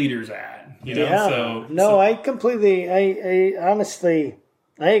faith leaders at? I completely, I honestly,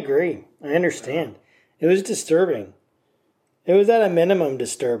 I agree. I understand. It was disturbing. It was at a minimum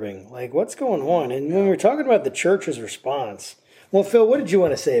disturbing. Like, what's going on? And when we're talking about the church's response, well, Phil, what did you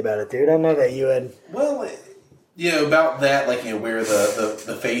want to say about it, dude? I know that you had. Well. About that, like, where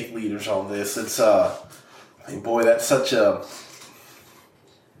the faith leaders on this, it's, that's such a,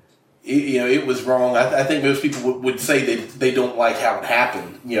 it was wrong. I think most people would say they don't like how it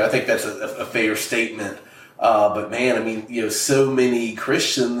happened. I think that's a fair statement. But man, so many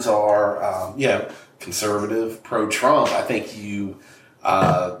Christians are, conservative, pro-Trump. I think it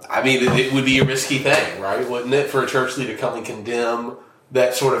would be a risky thing, right? Wouldn't it, for a church leader to come and condemn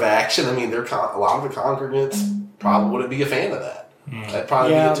that sort of action? There are a lot of the congregants probably wouldn't be a fan of that. That'd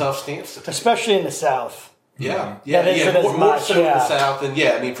probably be a tough stance to take. Especially in the South. Yeah, more so in the South, and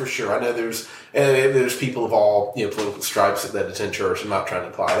I mean, for sure. I know there's people of all political stripes that attend church. I'm not trying to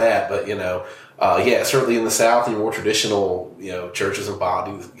imply that, but certainly in the South and more traditional churches and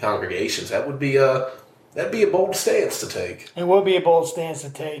bodies, congregations, that'd be a bold stance to take. It would be a bold stance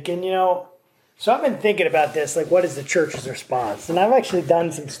to take, and so I've been thinking about this, like, what is the church's response? And I've actually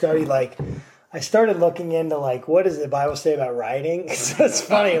done some study, like. I started looking into, like, what does the Bible say about rioting? So it's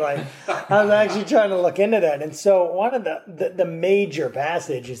funny, like, I was actually trying to look into that. And so one of the major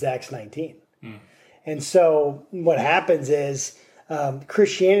passage is Acts 19. And so what happens is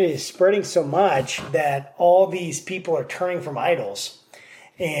Christianity is spreading so much that all these people are turning from idols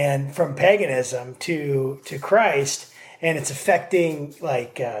and from paganism to Christ, and it's affecting,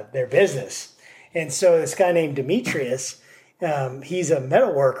 like, their business. And so this guy named Demetrius, he's a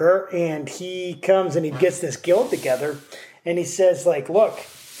metal worker, and he comes and he gets this guild together, and he says, like, look,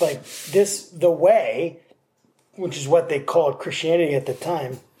 like, the way, which is what they called Christianity at the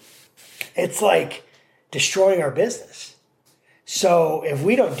time, it's like destroying our business. So if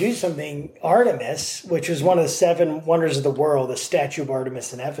we don't do something, Artemis, which was one of the 7 wonders of the world, the statue of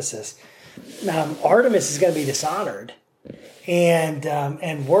Artemis in Ephesus, Artemis is going to be dishonored, and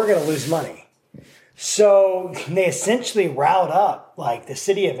we're going to lose money. So they essentially riled up, like, the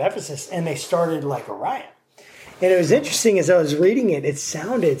city of Ephesus, and they started, like, a riot. And it was interesting as I was reading it. It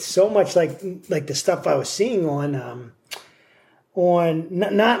sounded so much like the stuff I was seeing on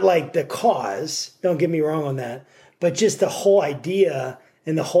not like the cause. Don't get me wrong on that, but just the whole idea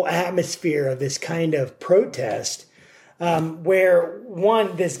and the whole atmosphere of this kind of protest, where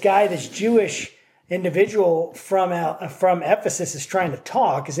this Jewish individual from Ephesus is trying to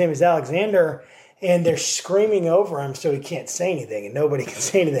talk. His name is Alexander. And they're screaming over him so he can't say anything, and nobody can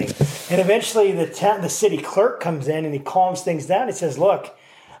say anything. And eventually the city clerk comes in and he calms things down. He says, look,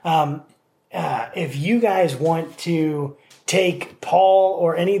 if you guys want to take Paul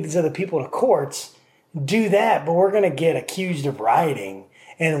or any of these other people to courts, do that, but we're going to get accused of rioting,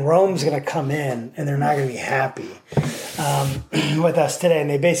 and Rome's going to come in, and they're not going to be happy with us today. And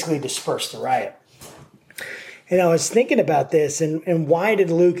they basically dispersed the riot. And I was thinking about this, and why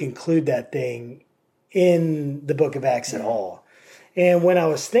did Luke include that thing in the book of Acts at all? And when I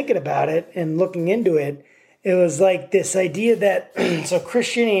was thinking about it and looking into it, it was like this idea that so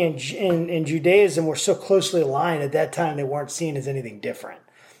Christianity and Judaism were so closely aligned at that time, they weren't seen as anything different,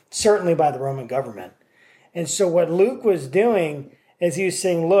 certainly by the Roman government. And so what Luke was doing is he was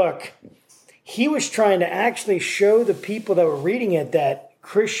saying, look, he was trying to actually show the people that were reading it that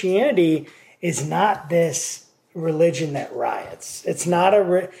Christianity is not this religion that riots. It's not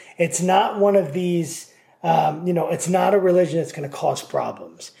one of these, it's not a religion that's going to cause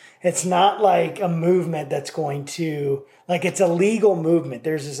problems. It's not like a movement that's going to, like, it's a legal movement.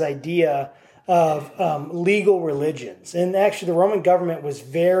 There's this idea of legal religions. And actually the Roman government was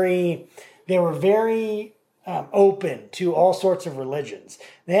very open to all sorts of religions.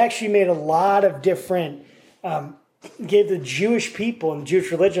 They actually made a lot of different, gave the Jewish people and the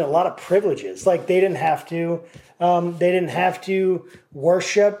Jewish religion a lot of privileges. Like they didn't have to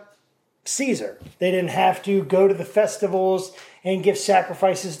worship Caesar. They didn't have to go to the festivals and give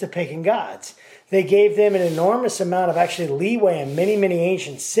sacrifices to pagan gods. They gave them an enormous amount of actually leeway in many, many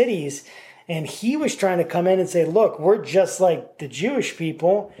ancient cities. And he was trying to come in and say, look, we're just like the Jewish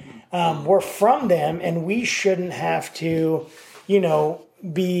people. We're from them, and we shouldn't have to,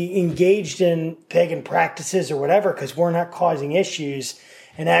 be engaged in pagan practices or whatever, because we're not causing issues.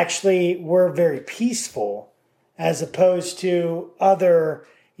 And actually, we're very peaceful as opposed to other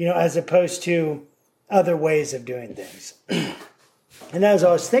ways of doing things. And as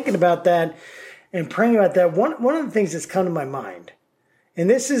I was thinking about that and praying about that, one of the things that's come to my mind, and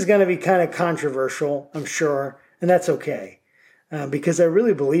this is going to be kind of controversial, I'm sure, and that's okay, because I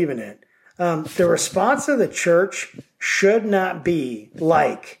really believe in it. The response of the church should not be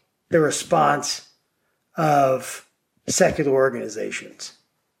like the response of secular organizations.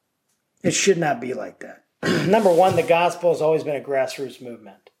 It should not be like that. Number one, the gospel has always been a grassroots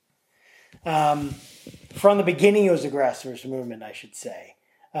movement. From the beginning, it was a grassroots movement, I should say.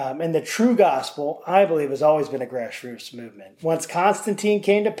 And the true gospel, I believe, has always been a grassroots movement. Once Constantine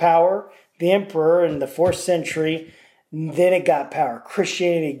came to power, the emperor in the 4th century, then it got power.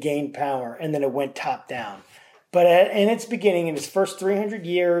 Christianity gained power, and then it went top down. But in its beginning, in its first 300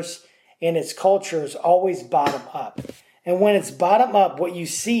 years, in its culture, is always bottom up. And when it's bottom up, what you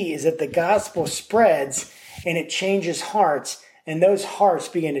see is that the gospel spreads and it changes hearts And those hearts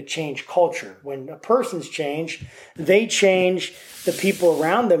begin to change culture. When a person's changed, they change the people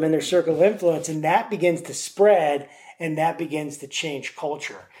around them in their circle of influence, and that begins to spread, and that begins to change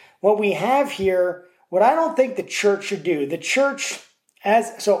culture. What we have here, what I don't think the church should do, the church,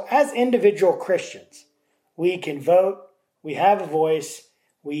 as individual Christians, we can vote, we have a voice,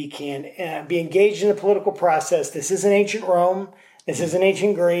 we can be engaged in the political process. This isn't ancient Rome. This isn't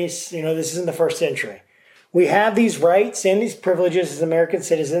ancient Greece. This isn't the first century. We have these rights and these privileges as American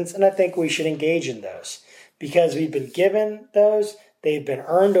citizens, and I think we should engage in those because we've been given those. They've been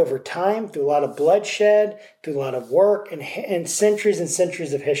earned over time through a lot of bloodshed, through a lot of work, and centuries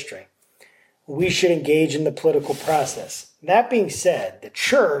of history. We should engage in the political process. That being said, the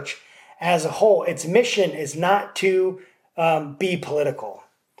church as a whole, its mission is not to be political.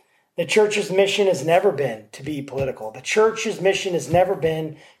 The church's mission has never been to be political. The church's mission has never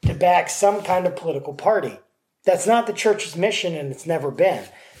been to back some kind of political party. That's not the church's mission, and it's never been.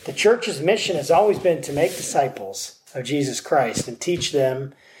 The church's mission has always been to make disciples of Jesus Christ and teach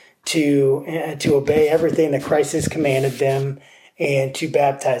them to obey everything that Christ has commanded them and to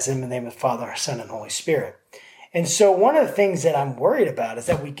baptize them in the name of the Father, Son, and Holy Spirit. And so one of the things that I'm worried about is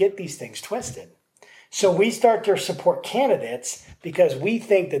that we get these things twisted. So we start to support candidates because we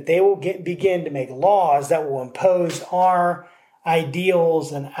think that they will begin to make laws that will impose our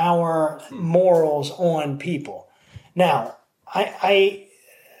ideals and our morals on people. Now,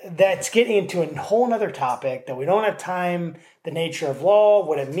 that's getting into a whole other topic that we don't have time, the nature of law,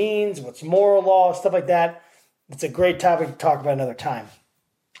 what it means, what's moral law, stuff like that. It's a great topic to talk about another time.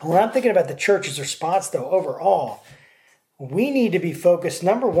 When I'm thinking about the church's response, though, overall, we need to be focused,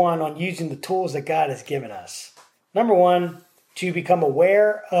 number one, on using the tools that God has given us. Number one, to become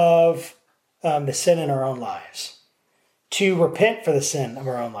aware of the sin in our own lives. To repent for the sin of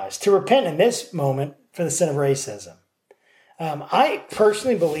our own lives. To repent in this moment for the sin of racism. I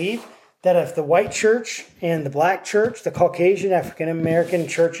personally believe that if the white church and the black church, the Caucasian, African American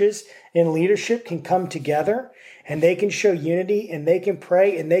churches in leadership can come together and they can show unity and they can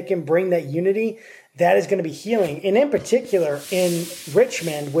pray and they can bring that unity, that is going to be healing. And in particular, in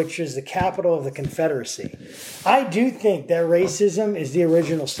Richmond, which is the capital of the Confederacy, I do think that racism is the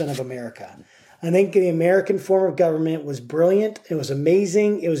original sin of America. I think the American form of government was brilliant. It was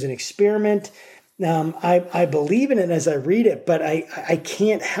amazing. It was an experiment. I believe in it as I read it, but I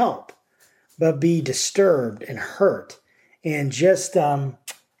can't help but be disturbed and hurt and just taken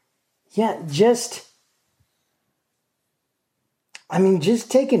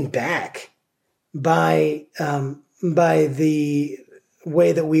back by the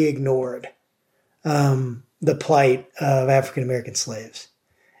way that we ignored the plight of African American slaves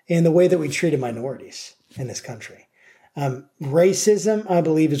and the way that we treated minorities in this country. Racism, I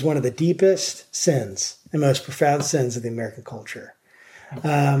believe, is one of the deepest sins and most profound sins of the American culture.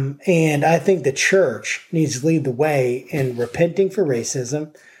 And I think the church needs to lead the way in repenting for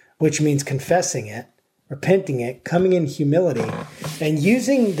racism, which means confessing it, repenting it, coming in humility, and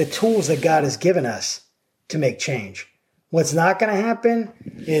using the tools that God has given us to make change. What's not going to happen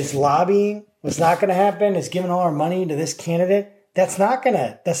is lobbying. What's not going to happen is giving all our money to this candidate. That's not going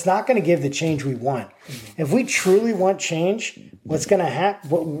to give the change we want. Mm-hmm. If we truly want change,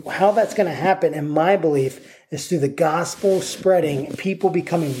 how that's going to happen, in my belief, is through the gospel spreading, people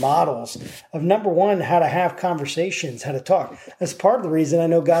becoming models of, number one, how to have conversations, how to talk. That's part of the reason I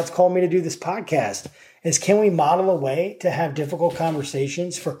know God's called me to do this podcast, is can we model a way to have difficult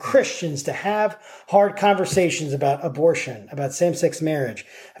conversations for Christians to have hard conversations about abortion, about same-sex marriage,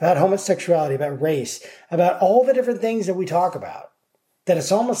 about homosexuality, about race, about all the different things that we talk about. That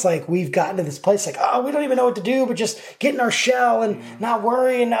it's almost like we've gotten to this place like, we don't even know what to do, but just get in our shell and not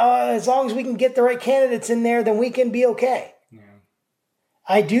worry. And as long as we can get the right candidates in there, then we can be okay. Yeah.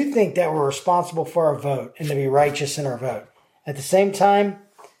 I do think that we're responsible for our vote and to be righteous in our vote. At the same time,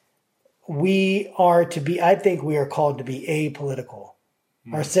 I think we are called to be apolitical.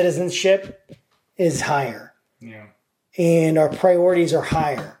 Mm. Our citizenship is higher. Yeah. And our priorities are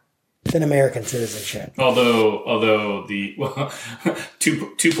higher than American citizenship. Although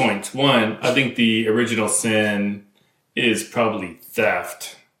two points. One, I think the original sin is probably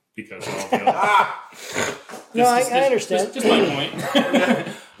theft because of all the other. I understand. Just my point.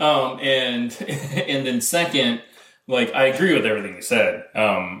 And then second, like, I agree with everything you said.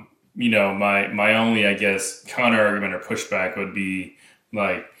 My only, I guess, counter argument or pushback would be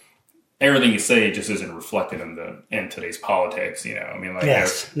like, everything you say just isn't reflected in today's politics.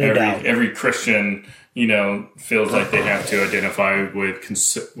 Yes, no doubt. Every Christian, feels like they have to identify with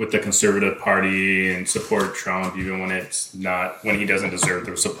the conservative party and support Trump, even when he doesn't deserve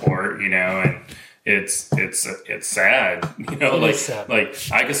their support. it's sad. You know, It like is sad. like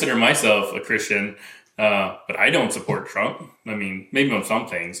I consider myself a Christian, but I don't support Trump. I mean, maybe on some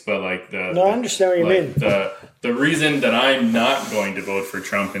things, but like I understand what you mean. The reason that I'm not going to vote for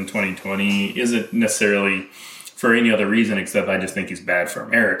Trump in 2020 isn't necessarily for any other reason except I just think he's bad for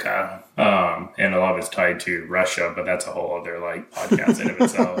America. And a lot of it's tied to Russia, but that's a whole other like podcast in of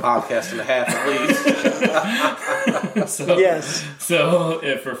itself. Podcast and a half at least. So, Yes. So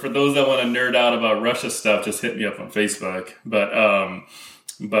if for those that want to nerd out about Russia stuff, just hit me up on Facebook. But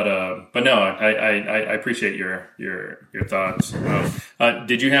no, I appreciate your thoughts.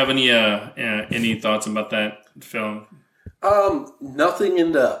 Did you have any thoughts about that film? Nothing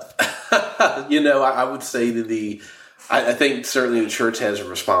in depth. I would say that I think certainly the church has a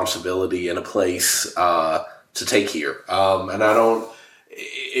responsibility and a place to take here. And I don't.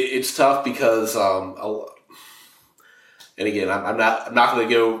 It's tough because, and again, I'm not going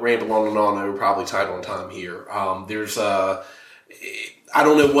to go ramble on and on. We're probably tight on time here. I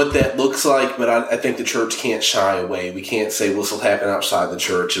don't know what that looks like, but I think the church can't shy away. We can't say, well, this will happen outside the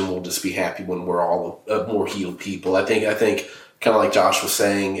church and we'll just be happy when we're all more healed people. I think kind of like Josh was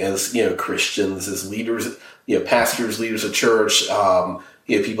saying, as, Christians, as leaders, pastors, leaders of church,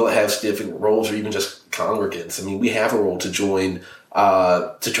 people that have significant roles or even just congregants. I mean, we have a role to join,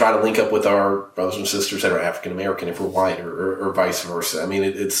 to try to link up with our brothers and sisters that are African American if we're white or vice versa. I mean,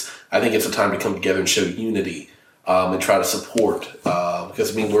 I think it's a time to come together and show unity. And try to support,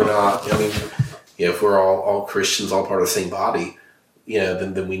 because we're not. If we're all Christians, all part of the same body,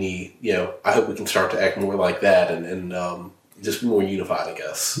 then we need. I hope we can start to act more like that and just be more unified. I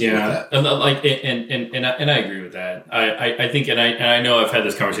guess. Yeah, and I agree with that. I think, and I know I've had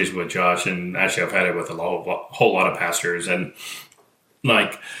this conversation with Josh, and actually I've had it with a whole lot of pastors, and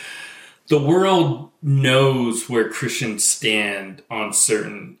like the world knows where Christians stand on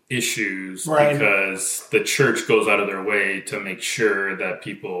certain issues, right, because the church goes out of their way to make sure that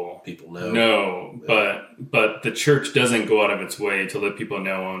people know. Yeah. But the church doesn't go out of its way to let people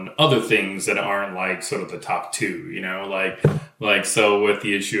know on other things that aren't like sort of the top two, like so with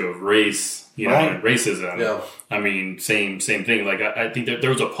the issue of race, right, and racism. Yeah. I mean, same thing. Like I think that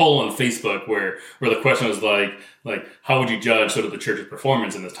there was a poll on Facebook where the question was like how would you judge sort of the church's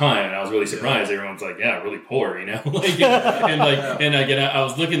performance in this time? And I was really surprised. Everyone was like, yeah, really poor, and again, I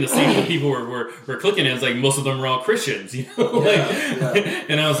was looking to see what people were clicking, and it's like most of them were all Christians, and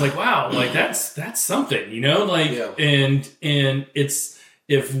I was like, wow, like that's something, and it's,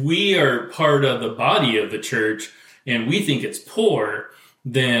 if we are part of the body of the church and we think it's poor,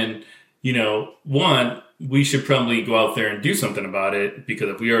 then one, we should probably go out there and do something about it, because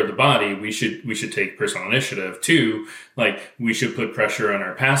if we are the body, we should take personal initiative. Two, like we should put pressure on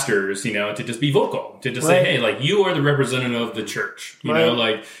our pastors, to just be vocal, to just say, hey, like you are the representative of the church,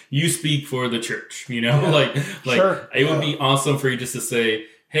 like you speak for the church, like sure. It would be awesome for you just to say,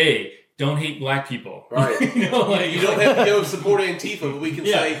 hey, don't hate black people. Right. You don't have to go support Antifa, but we can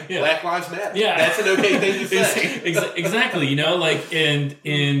say Black Lives Matter. Yeah. That's an okay thing to say. Exactly. And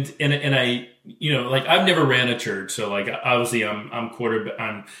I, like I've never ran a church. So like, obviously I'm quarterback,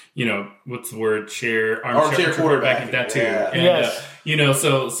 I'm, what's the word? Armchair quarterback, that too. Yeah. And, yes.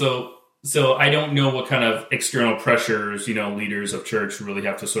 So I don't know what kind of external pressures, leaders of church really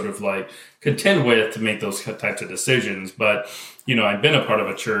have to sort of like contend with to make those types of decisions. But, I've been a part of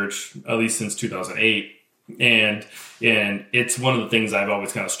a church at least since 2008. And it's one of the things I've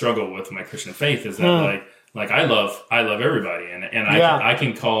always kind of struggled with my Christian faith is that like I love everybody. And I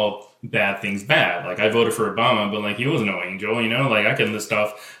can call bad things bad. Like I voted for Obama, but like he was no angel, like I can list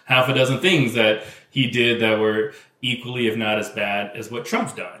off half a dozen things that he did that were equally, if not as bad as what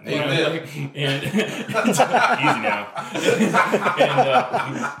Trump's done. And it's easy now.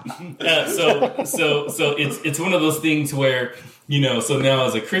 So it's one of those things where, so now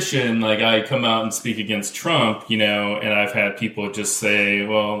as a Christian, like I come out and speak against Trump, and I've had people just say,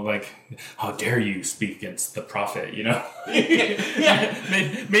 well, like, how dare you speak against the prophet, Yeah.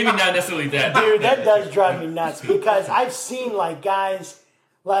 Maybe not necessarily that. Dude, that does drive me nuts, because I've seen like guys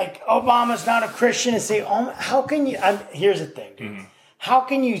like Obama's not a Christian and say, oh, how can you, here's the thing, dude. Mm-hmm. How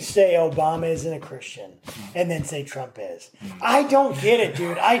can you say Obama isn't a Christian and then say Trump is? I don't get it,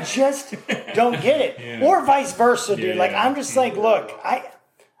 dude. I just don't get it. Yeah. Or vice versa, dude. Like, I'm just like, look,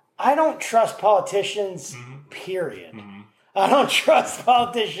 I don't trust politicians, period. Mm-hmm. I don't trust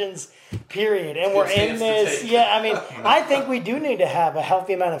politicians, period. And we're in this. Yeah, I mean, I think we do need to have a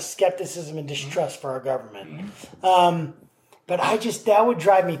healthy amount of skepticism and distrust for our government. But that would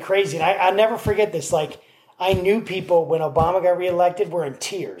drive me crazy. And I never forget this. Like, I knew people when Obama got reelected were in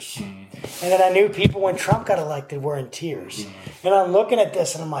tears. And then I knew people when Trump got elected were in tears. And I'm looking at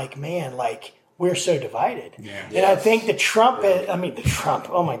this and I'm like, man, like, we're so divided. Yeah. And I think the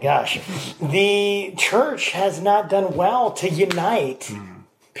oh my gosh, the church has not done well to unite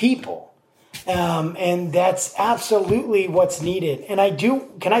people. And that's absolutely what's needed. And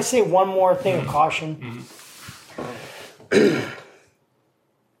can I say one more thing of caution?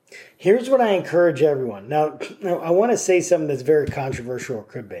 Here's what I encourage everyone. Now, I want to say something that's very controversial, or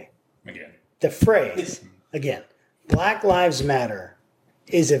could be. Again. The phrase, again, Black Lives Matter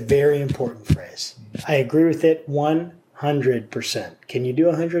is a very important phrase. I agree with it 100%. Can you do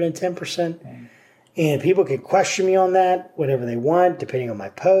 110%? And people can question me on that, whatever they want, depending on my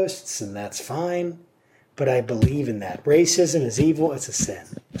posts, and that's fine. But I believe in that. Racism is evil, it's a sin.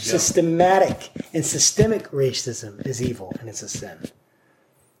 Systematic and systemic racism is evil, and it's a sin.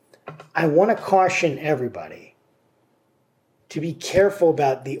 I want to caution everybody to be careful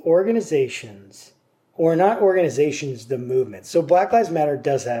about the organizations, or not organizations, the movement. So Black Lives Matter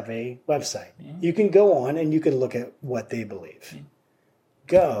does have a website. You can go on and you can look at what they believe.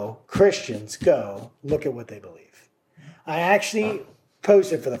 Christians, go look at what they believe. I actually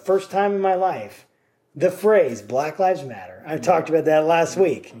posted for the first time in my life the phrase Black Lives Matter. I talked about that last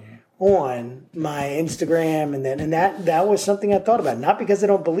week on my Instagram, and that was something I thought about, not because I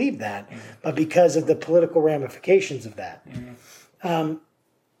don't believe that, but because of the political ramifications of that.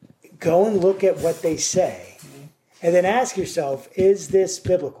 Go and look at what they say, and then ask yourself, is this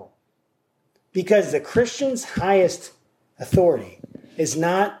biblical? Because the Christian's highest authority is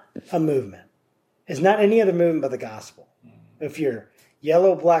not a movement. It's not any other movement but the gospel. If you're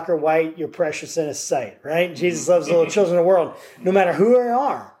yellow, black, or white, you're precious in his sight, right? Jesus loves the little children of the world. No matter who you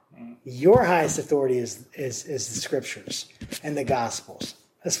are, your highest authority is the scriptures and the gospels,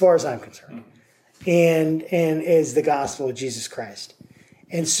 as far as I'm concerned, and is the gospel of Jesus Christ.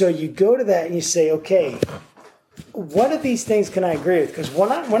 And so you go to that and you say, okay, what of these things can I agree with? Because one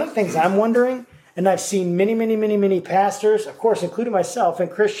of the things I'm wondering, and I've seen many pastors, of course, including myself, and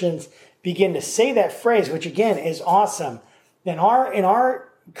Christians begin to say that phrase, which again is awesome. In our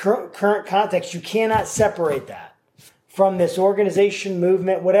current context, you cannot separate that from this organization,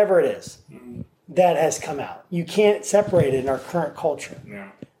 movement, whatever it is that has come out. You can't separate it in our current culture.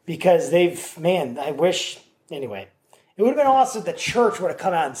 Yeah. Because I wish, anyway. It would have been awesome if the church would have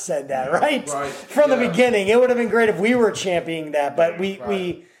come out and said that, right? From the beginning. It would have been great if we were championing that, but we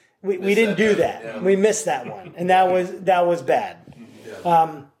didn't do that. Yeah. We missed that one, and that was bad.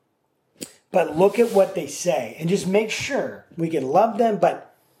 Yeah. But look at what they say, and just make sure we can love them.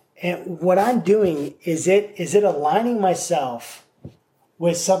 And what I'm doing is it aligning myself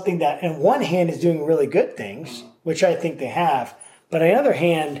with something that, on one hand, is doing really good things, which I think they have, but on the other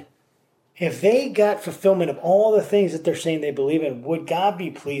hand, if they got fulfillment of all the things that they're saying they believe in, would God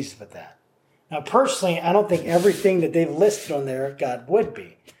be pleased with that? Now, personally, I don't think everything that they've listed on there, God would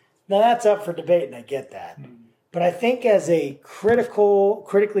be. Now, that's up for debate, and I get that. But I think as a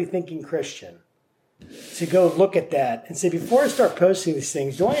critically thinking Christian, to go look at that and say, before I start posting these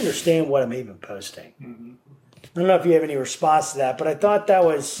things, do I understand what I'm even posting? I don't know if you have any response to that, but I thought that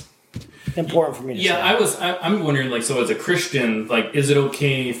was important for me to say. I'm wondering, so as a Christian, is it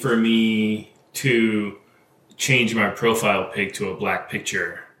okay for me to change my profile pic to a black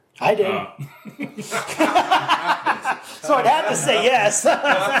picture? I did. So I'd have to say yes.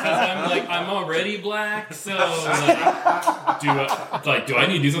 I'm already black, so do I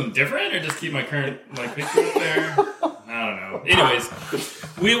need to do something different, or just keep my current picture up there? I don't know. Anyways,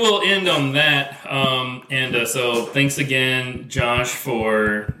 we will end on that. So thanks again, Josh,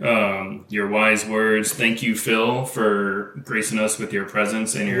 for your wise words. Thank you, Phil, for gracing us with your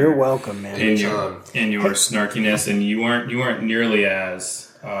presence and you're welcome, man. And your snarkiness, and you weren't nearly as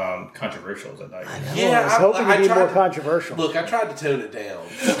controversial as I thought. I was hoping to be more controversial. Look, I tried to tone it down.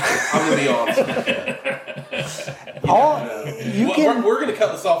 I'm going to be honest with you. We're going to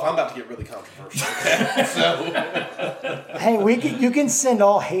cut this off. I'm about to get really controversial. Okay? So, hey, you can send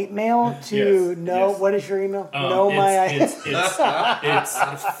all hate mail to What is your email? It's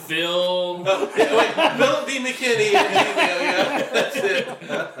Phil. Philip D. McKinney at email. Yeah, that's it.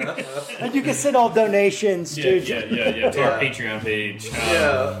 And you can send all donations to our Patreon page.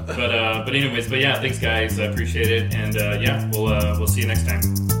 But anyways, thanks guys, I appreciate it, and we'll see you next time.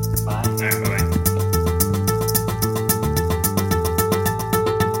 Bye. All right, bye.